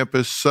on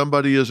campus,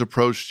 somebody has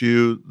approached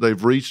you,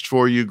 they've reached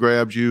for you,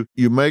 grabbed you,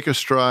 you make a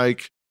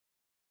strike.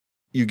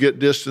 You get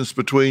distance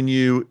between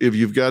you. If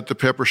you've got the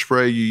pepper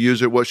spray, you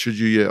use it. What should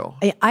you yell?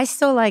 I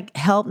still like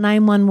help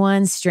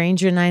 911,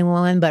 stranger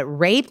 911, but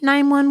rape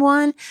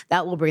 911,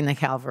 that will bring the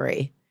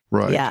cavalry.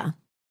 Right. Yeah.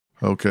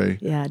 Okay.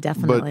 Yeah,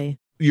 definitely.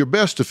 But your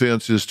best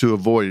defense is to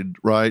avoid,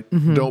 right?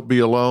 Mhm. Don't be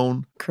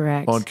alone.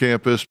 Correct. On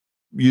campus.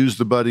 Use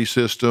the buddy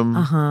system.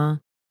 Uh-huh.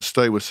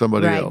 Stay with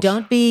somebody Right. else.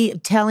 Don't be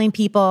telling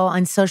people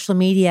on social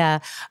media,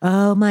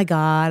 oh my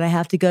God, I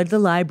have to go to the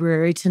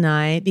library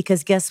tonight,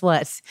 because guess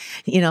what?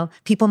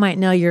 People might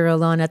know you're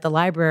alone at the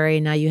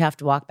library. Now you have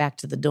to walk back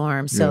to the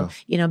dorm. So,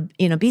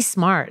 be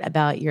smart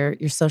about your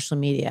social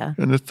media.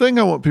 And the thing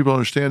I want people to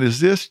understand is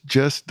this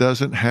just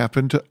doesn't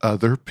happen to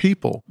other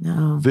people.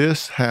 No.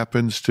 This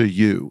happens to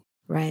you.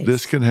 Right.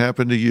 This can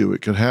happen to you.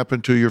 It can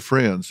happen to your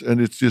friends.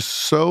 And it's just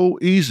so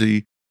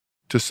easy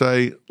to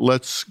say,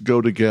 let's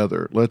go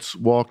together. Let's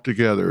walk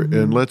together. Mm-hmm.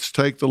 And let's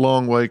take the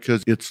long way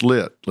because it's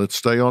lit. Let's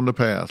stay on the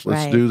path.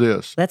 Let's do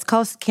this. Let's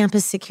call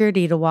campus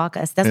security to walk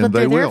us. That's what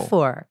they're there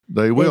for.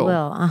 They will.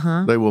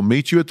 Uh-huh. They will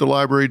meet you at the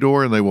library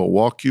door and they will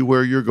walk you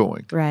where you're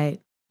going. Right.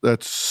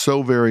 That's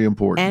so very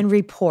important. And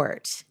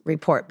report,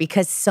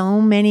 because so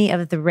many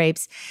of the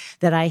rapes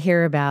that I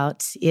hear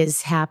about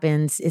it's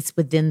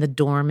within the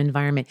dorm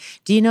environment.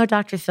 Do you know,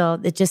 Dr. Phil,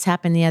 it just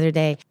happened the other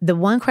day. The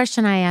one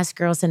question I ask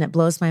girls, and it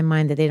blows my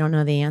mind that they don't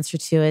know the answer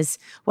to, is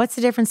what's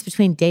the difference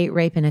between date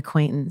rape and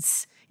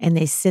acquaintance? And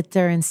they sit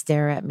there and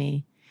stare at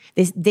me.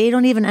 They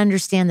don't even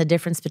understand the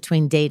difference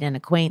between date and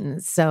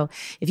acquaintance. So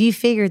if you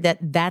figure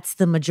that that's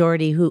the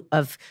majority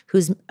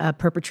who's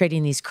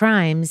perpetrating these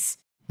crimes,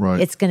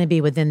 right, it's going to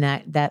be within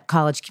that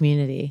college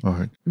community. All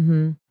right.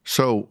 Mm-hmm.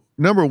 So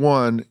number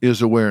one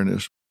is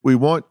awareness. We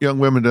want young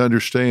women to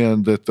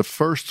understand that the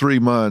first 3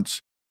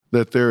 months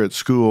that they're at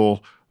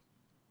school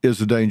is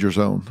a danger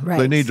zone. Right.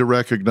 They need to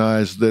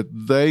recognize that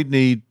they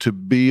need to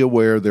be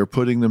aware they're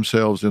putting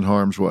themselves in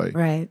harm's way.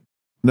 Right.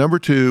 Number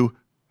two,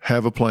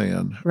 have a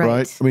plan,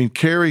 right? I mean,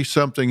 carry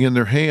something in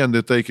their hand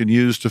that they can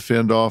use to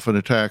fend off an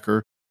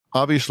attacker.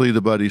 Obviously,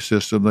 the buddy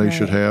system they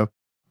should have.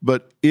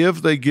 But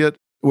if they get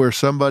where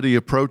somebody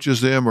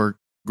approaches them or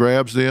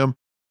grabs them,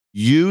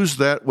 use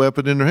that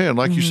weapon in their hand.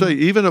 Like you say,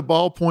 even a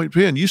ballpoint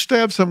pen. You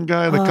stab some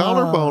guy in the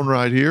collarbone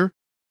right here,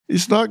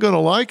 he's not going to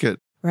like it.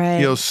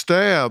 Right.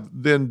 Stab,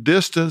 then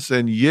distance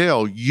and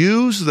yell.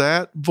 Use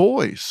that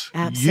voice.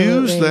 Absolutely.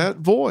 Use that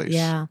voice.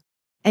 Yeah.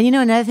 And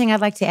another thing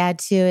I'd like to add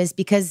too is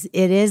because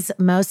it is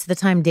most of the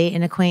time date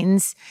and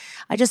acquaintance,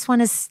 I just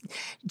want to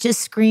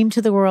just scream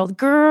to the world,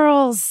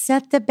 girls,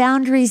 set the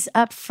boundaries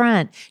up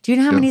front. Do you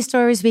know how many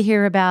stories we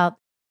hear about?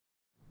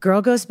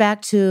 Girl goes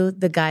back to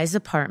the guy's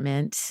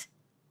apartment.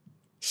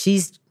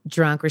 She's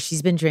drunk or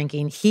she's been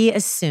drinking. He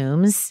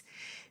assumes,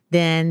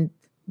 then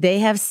they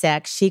have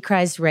sex. She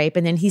cries rape.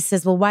 And then he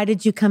says, well, why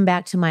did you come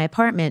back to my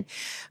apartment?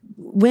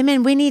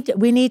 Women, we need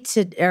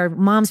to, or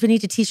moms, we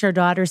need to teach our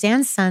daughters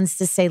and sons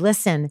to say,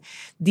 listen,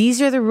 these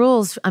are the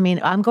rules. I mean,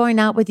 I'm going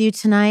out with you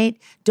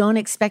tonight. Don't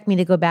expect me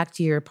to go back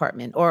to your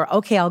apartment. Or,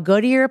 okay, I'll go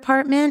to your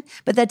apartment,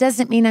 but that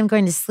doesn't mean I'm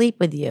going to sleep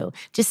with you.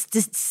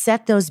 Just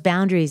set those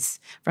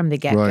boundaries from the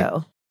get-go.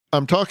 Right.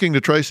 I'm talking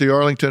to Tracie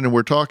Arlington, and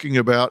we're talking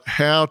about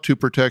how to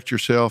protect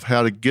yourself,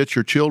 how to get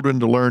your children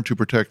to learn to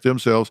protect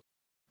themselves.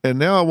 And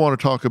now I want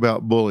to talk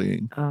about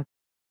bullying.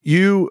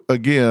 You,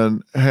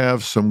 again,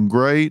 have some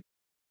great,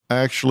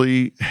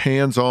 actually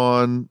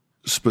hands-on,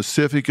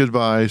 specific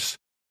advice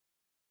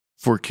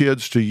for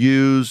kids to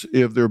use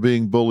if they're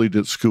being bullied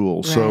at school.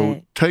 Right.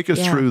 So take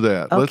us through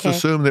that. Okay. Let's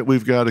assume that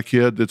we've got a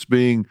kid that's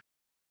being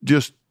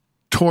just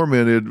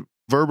tormented,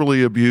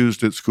 verbally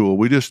abused at school.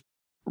 We just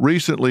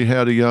recently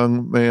had a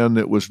young man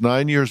that was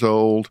 9 years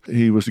old.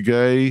 He was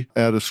gay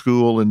at a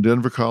school in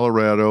Denver,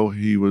 Colorado.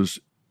 He was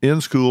in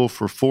school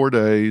for 4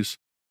 days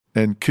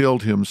and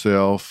killed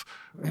himself,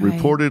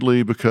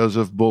 reportedly because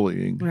of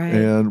bullying. Right.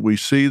 And we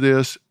see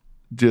this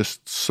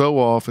just so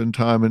often,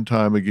 time and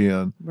time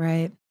again.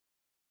 Right.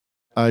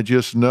 I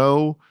just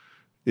know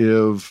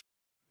if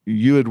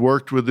you had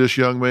worked with this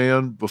young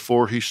man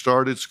before he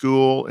started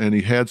school and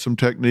he had some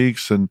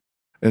techniques and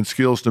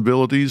skills and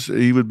abilities,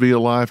 he would be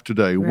alive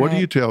today. Right. What do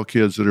you tell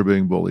kids that are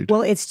being bullied?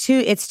 Well, it's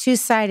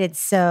two-sided.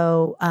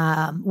 So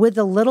with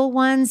the little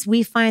ones,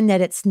 we find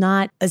that it's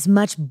not as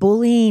much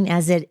bullying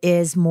as it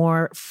is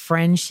more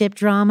friendship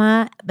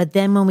drama. But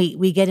then when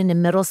we get into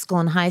middle school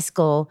and high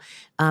school,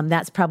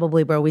 that's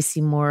probably where we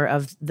see more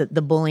of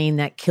the bullying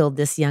that killed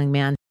this young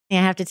man. I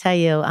have to tell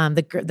you,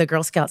 the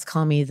Girl Scouts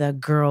call me the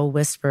girl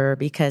whisperer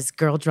because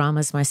girl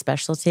drama is my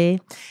specialty.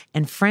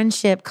 And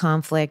friendship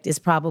conflict is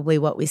probably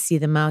what we see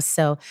the most.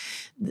 So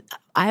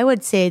I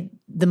would say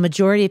the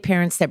majority of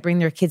parents that bring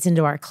their kids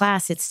into our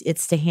class,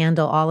 it's to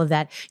handle all of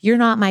that. You're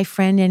not my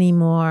friend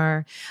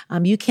anymore.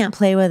 You can't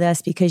play with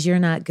us because you're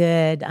not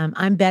good.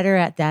 I'm better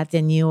at that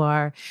than you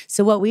are.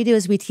 So what we do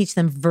is we teach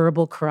them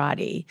verbal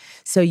karate.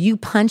 So you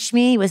punch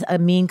me with a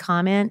mean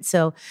comment.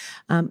 So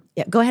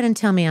go ahead and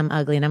tell me I'm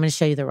ugly and I'm going to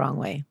show you the wrong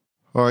way.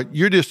 All right.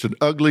 You're just an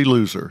ugly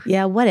loser.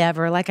 Yeah,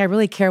 whatever. Like I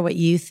really care what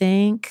you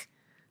think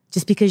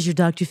just because you're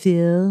Dr.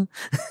 Phil.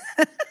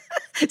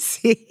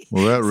 See?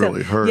 Well, that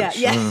really hurts.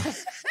 Yeah.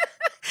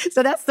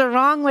 So that's the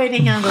wrong way to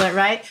handle it,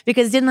 right?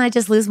 Because didn't I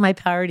just lose my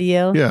power to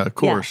you? Yeah, of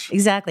course. Yeah,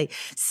 exactly.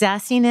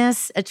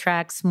 Sassiness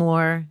attracts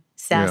more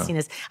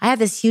sassiness. I have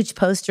this huge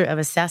poster of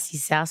a sassy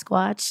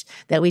Sasquatch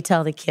that we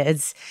tell the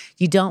kids,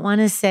 you don't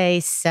want to say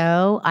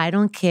so, I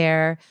don't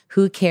care,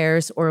 who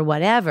cares, or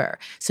whatever.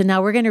 So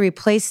now we're going to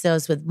replace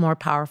those with more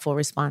powerful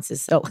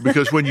responses. So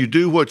Because when you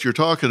do what you're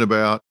talking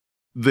about,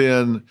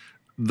 then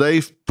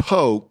they've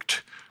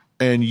poked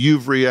and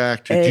you've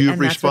reacted, you've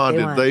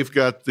responded. They've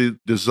got the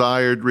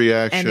desired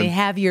reaction. And they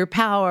have your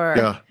power.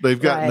 Yeah,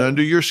 they've gotten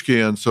under your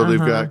skin, so they've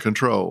got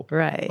control.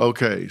 Right.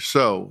 Okay,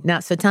 so.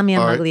 So tell me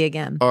I'm ugly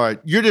again. All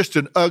right, you're just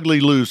an ugly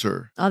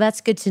loser. Oh,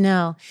 that's good to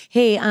know.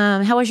 Hey,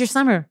 how was your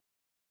summer?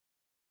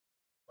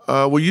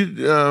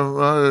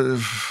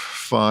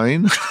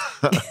 Fine.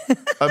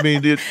 I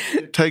mean, it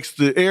takes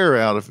the air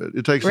out of it.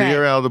 It takes the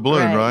air out of the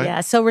balloon, right?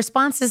 Yeah. So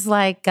responses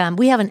like,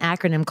 we have an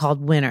acronym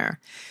called WINNER.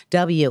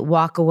 W,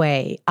 walk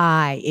away.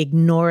 I,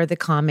 ignore the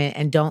comment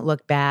and don't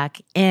look back.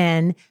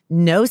 N,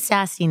 no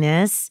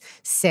sassiness.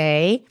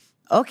 Say,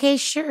 okay,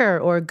 sure,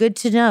 or good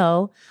to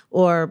know,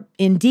 or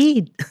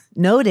indeed,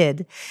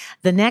 noted.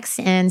 The next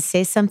N,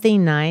 say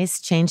something nice,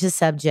 change the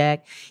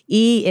subject.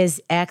 E is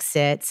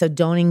exit, so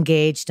don't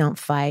engage, don't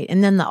fight.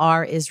 And then the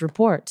R is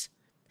report.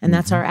 And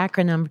that's our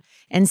acronym.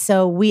 And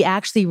so we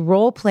actually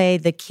role play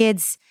the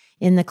kids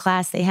in the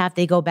class.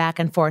 They go back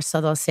and forth. So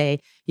they'll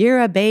say,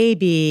 you're a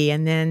baby.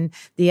 And then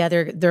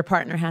their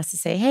partner has to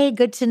say, hey,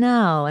 good to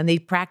know. And they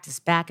practice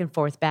back and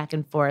forth, back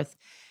and forth.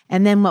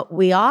 And then what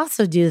we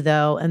also do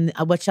though, and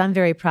which I'm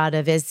very proud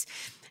of is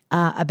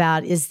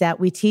that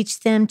we teach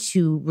them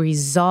to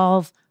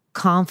resolve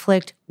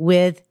conflict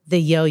with the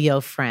yo-yo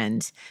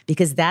friend,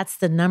 because that's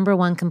the number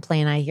one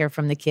complaint I hear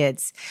from the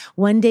kids.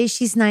 One day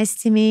she's nice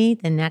to me,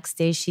 the next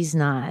day she's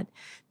not.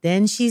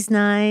 Then she's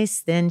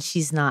nice, then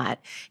she's not.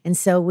 And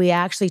so we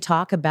actually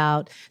talk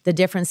about the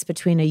difference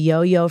between a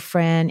yo-yo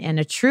friend and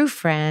a true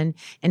friend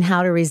and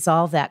how to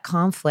resolve that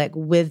conflict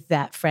with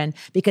that friend,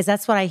 because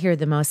that's what I hear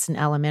the most in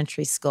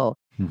elementary school.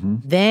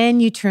 Then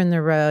you turn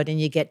the road and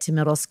you get to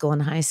middle school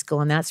and high school,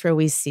 and that's where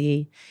we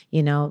see,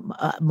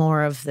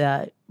 more of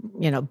the,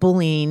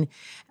 bullying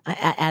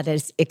at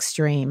its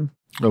extreme.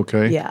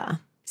 Okay. Yeah.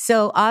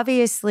 So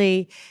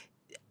obviously,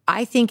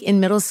 I think in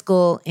middle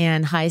school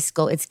and high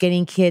school, it's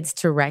getting kids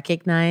to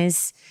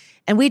recognize,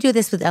 and we do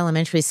this with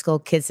elementary school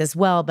kids as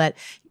well, but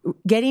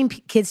getting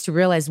kids to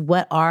realize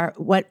what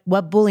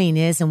bullying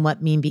is and what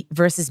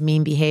versus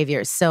mean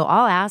behaviors. So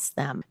I'll ask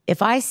them,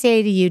 if I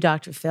say to you,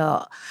 Dr.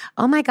 Phil,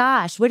 oh my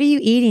gosh, what are you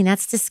eating?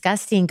 That's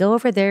disgusting. Go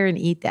over there and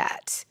eat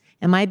that.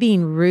 Am I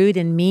being rude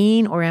and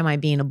mean, or am I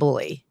being a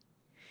bully?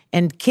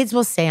 And kids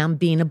will say, I'm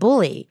being a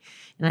bully.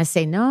 And I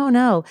say,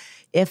 no.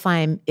 If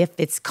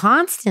it's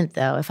constant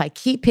though, if I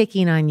keep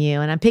picking on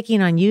you and I'm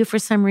picking on you for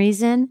some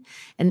reason,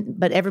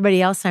 but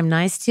everybody else I'm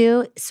nice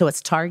to, so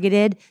it's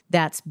targeted,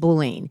 that's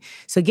bullying.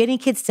 So getting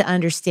kids to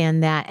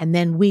understand that, and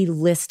then we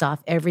list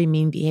off every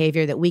mean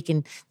behavior that we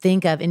can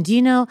think of. And do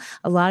you know,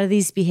 a lot of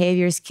these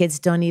behaviors kids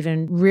don't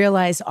even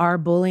realize are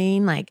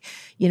bullying, like,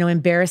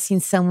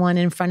 embarrassing someone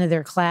in front of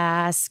their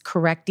class,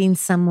 correcting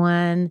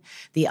someone,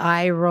 the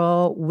eye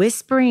roll,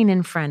 whispering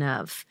in front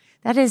of.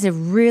 That is a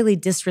really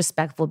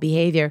disrespectful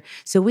behavior.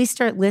 So we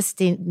start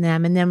listing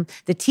them, and then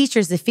the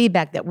teachers, the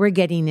feedback that we're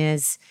getting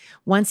is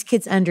once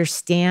kids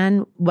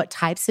understand what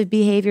types of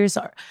behaviors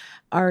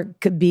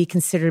could be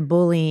considered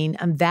bullying,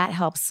 that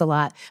helps a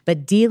lot.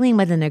 But dealing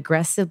with an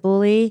aggressive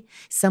bully,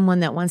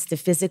 someone that wants to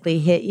physically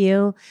hit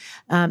you,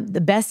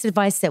 the best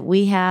advice that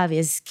we have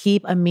is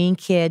keep a mean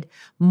kid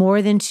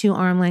more than 2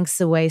 arm lengths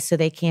away so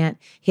they can't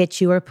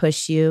hit you or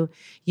push you.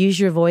 Use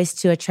your voice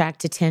to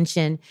attract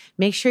attention.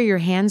 Make sure your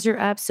hands are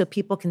up so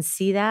people can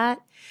see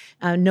that.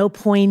 No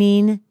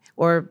pointing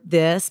or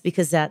this,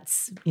 because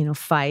that's,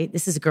 fight.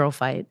 This is a girl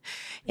fight.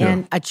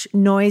 And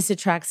noise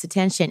attracts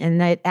attention.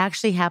 And that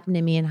actually happened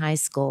to me in high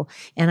school.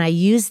 And I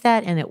used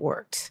that and it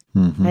worked.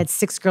 I had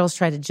 6 girls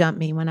try to jump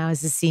me when I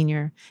was a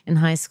senior in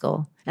high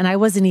school. And I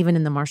wasn't even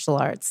in the martial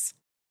arts.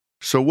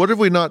 So what have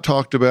we not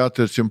talked about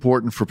that's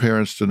important for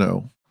parents to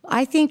know?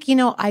 I think,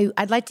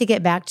 I'd like to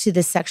get back to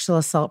the sexual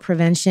assault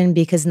prevention,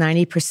 because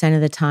 90%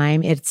 of the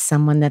time it's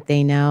someone that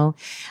they know.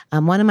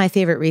 One of my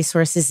favorite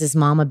resources is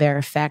Mama Bear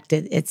Effect.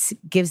 It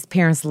gives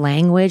parents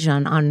language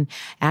on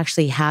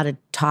actually how to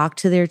talk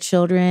to their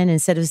children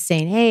instead of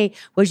saying, hey,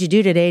 what did you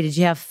do today? Did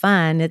you have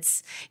fun?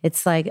 It's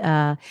like,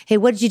 hey,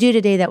 what did you do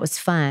today that was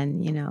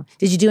fun?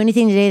 Did you do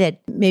anything today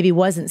that maybe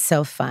wasn't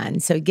so fun?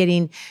 So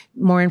getting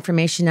more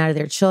information out of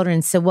their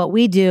children. So what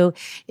we do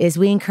is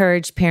we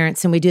encourage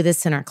parents, and we do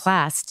this in our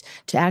class,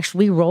 to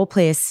actually role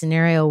play a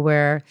scenario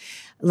where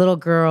a little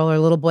girl or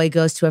little boy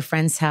goes to a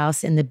friend's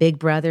house and the big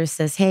brother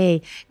says,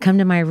 hey, come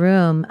to my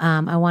room.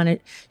 I want to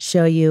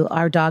show you,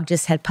 our dog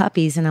just had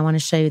puppies and I want to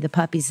show you the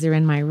puppies. They're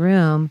in my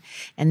room.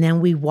 And then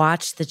we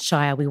watch the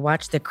child. We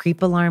watch the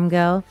creep alarm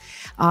go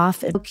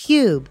off.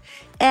 Cube.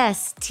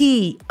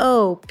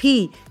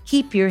 S-T-O-P.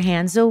 Keep your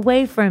hands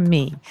away from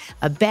me.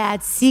 A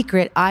bad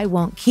secret I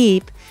won't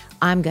keep.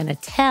 I'm going to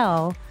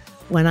tell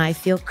when I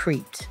feel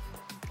creeped.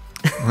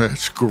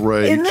 That's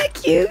great. Isn't that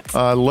cute?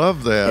 I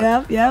love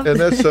that. Yep. And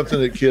that's something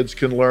that kids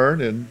can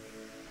learn and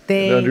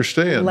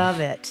understand.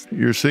 Love it.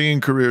 Your singing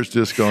career's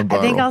just gone viral.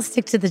 I think I'll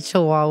stick to the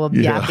Chihuahua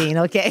yapping,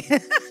 okay?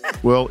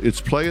 Well, it's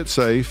Play It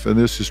Safe, and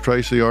this is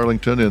Tracie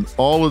Arlington, and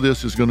all of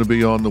this is going to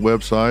be on the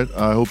website.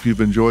 I hope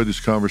you've enjoyed this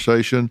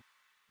conversation,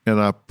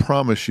 and I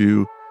promise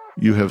you,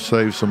 you have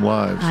saved some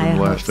lives in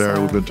the last hour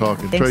we've been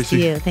talking. Thanks Tracie,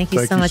 to you. Thank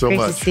you so much. Great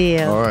to see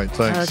you. All right,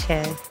 thanks.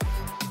 Okay.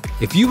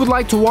 If you would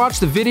like to watch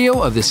the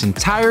video of this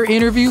entire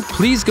interview,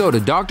 please go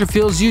to Dr.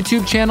 Phil's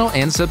YouTube channel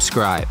and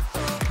subscribe.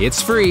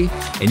 It's free,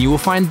 and you will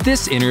find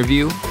this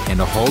interview and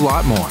a whole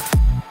lot more.